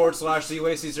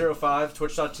 Twitch.tv/ZWacy05,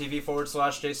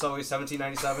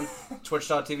 Twitch.tv/JSully1797,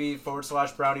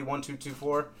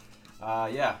 Twitch.tv/Brownie1224.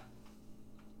 Yeah,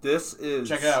 This is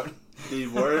check it out. the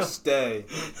worst day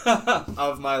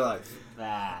of my life.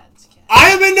 That's cat. I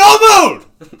am in no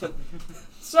mood.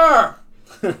 Sir!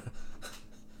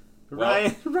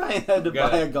 Ryan had to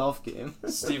got buy it. a golf game.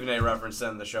 Stephen A. reference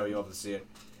in the show. You'll have to see it.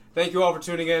 Thank you all for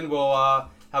tuning in. We'll have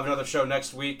another show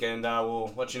next week, and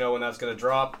we'll let you know when that's going to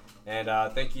drop. And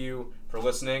thank you for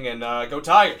listening, and go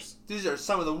Tigers. These are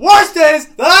some of the worst days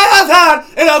that I have had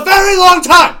in a very long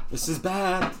time. This is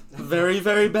bad. Very,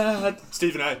 very bad.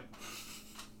 Stephen A.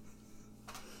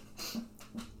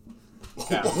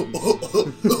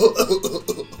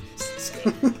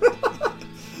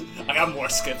 I got more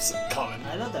skips coming.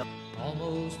 I love that.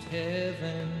 Almost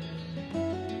heaven,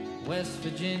 West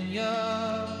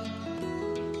Virginia,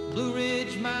 Blue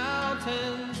Ridge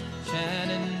Mountains,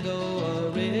 Shenandoah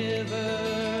River.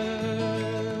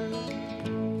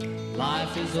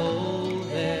 Life is old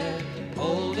there,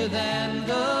 older than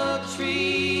the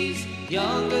trees,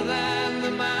 younger than the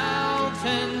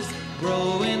mountains,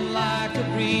 growing like a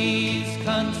breeze.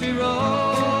 Country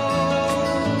roads,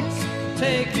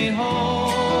 take me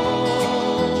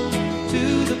home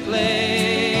to the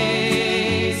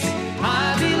place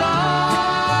I belong.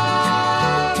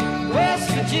 West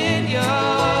Virginia,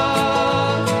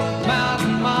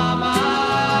 Mountain Mama,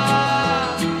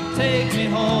 take me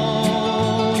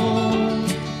home.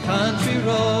 Country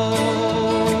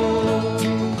roads,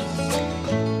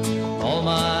 all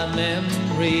my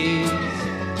memories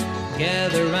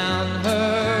gather round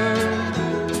her.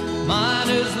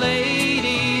 Miner's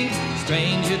lady,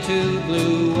 stranger to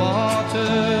blue water.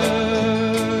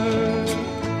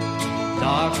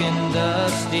 Dark and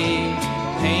dusty,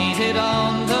 painted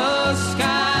on the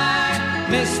sky.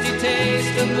 Misty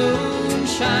taste of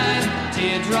moonshine,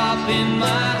 teardrop in my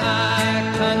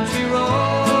eye. Country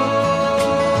road.